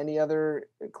 Chad, any other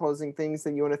closing things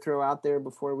that you want to throw out there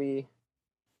before we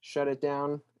shut it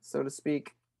down, so to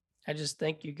speak? I just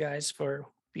thank you guys for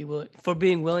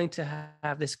being willing to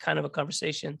have this kind of a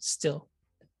conversation still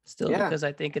Yeah. Because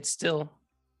I think it's still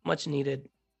much needed.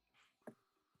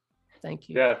 Thank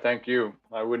you. Yeah, thank you.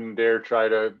 I wouldn't dare try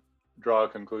to draw a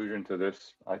conclusion to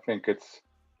this. I think it's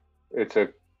a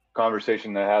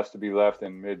conversation that has to be left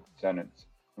in mid-sentence.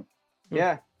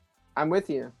 Yeah, I'm with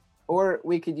you. Or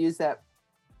we could use that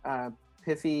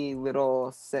pithy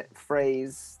little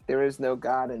phrase, there is no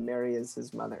God and Mary is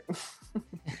his mother.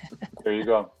 There you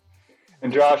go.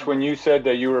 And Josh, when you said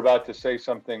that you were about to say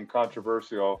something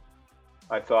controversial,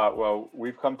 I thought, well,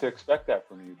 we've come to expect that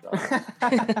from you, Josh.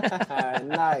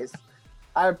 Nice.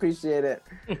 I appreciate it.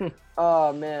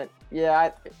 Oh man,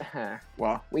 yeah.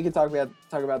 Well, we can talk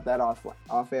about that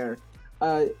off air.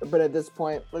 But at this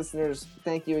point, listeners,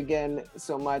 thank you again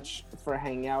so much for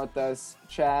hanging out with us.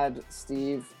 Chad,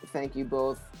 Steve, thank you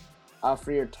both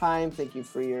for your time. Thank you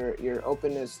for your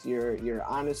openness, your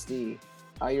honesty,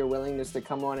 your willingness to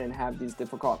come on and have these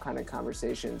difficult kind of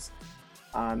conversations,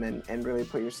 and really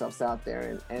put yourselves out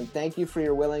there. And thank you for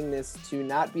your willingness to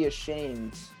not be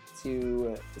ashamed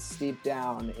to steep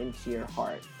down into your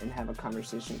heart and have a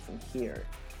conversation from here,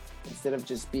 instead of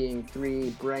just being three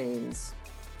brains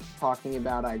talking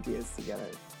about ideas together.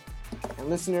 And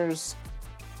listeners,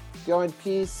 go in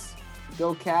peace,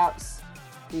 go Caps,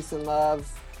 peace and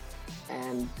love,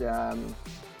 and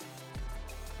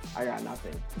I got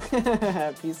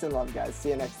nothing. Peace and love, guys. See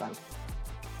you next time.